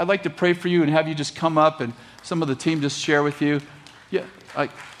 It's I'd like to pray for you and have you just come up and some of the team just share with you. Yeah,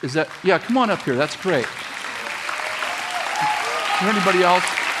 come on up here. That's great. Is there anybody else?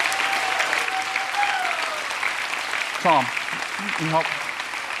 Tom, can you help?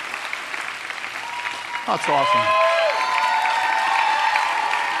 That's awesome.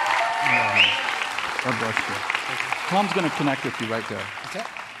 God bless you. Tom's going to connect with you right there. Okay.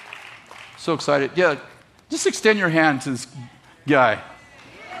 So excited. Yeah, just extend your hand to this guy.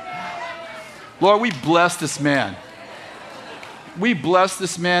 Lord, we bless this man. We bless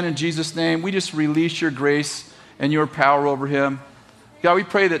this man in Jesus' name. We just release your grace and your power over him. God, we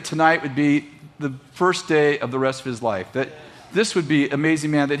pray that tonight would be the first day of the rest of his life. That this would be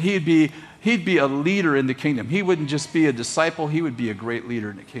amazing, man. That he'd be a leader in the kingdom. He wouldn't just be a disciple. He would be a great leader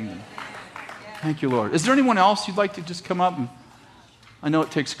in the kingdom. Thank you, Lord. Is there anyone else you'd like to just come up? I know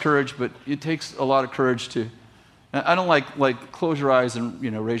it takes courage, but it takes a lot of courage to. I don't like close your eyes and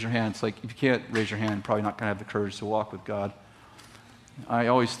raise your hand. It's if you can't raise your hand, you're probably not going to have the courage to walk with God. I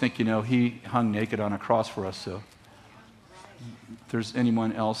always think he hung naked on a cross for us. So if there's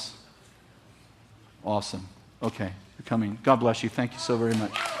anyone else, awesome. Okay, you're coming. God bless you. Thank you so very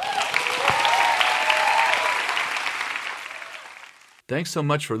much. Thanks so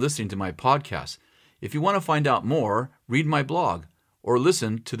much for listening to my podcast. If you want to find out more, read my blog or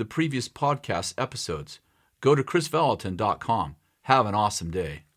listen to the previous podcast episodes. Go to chrisvallotton.com. Have an awesome day.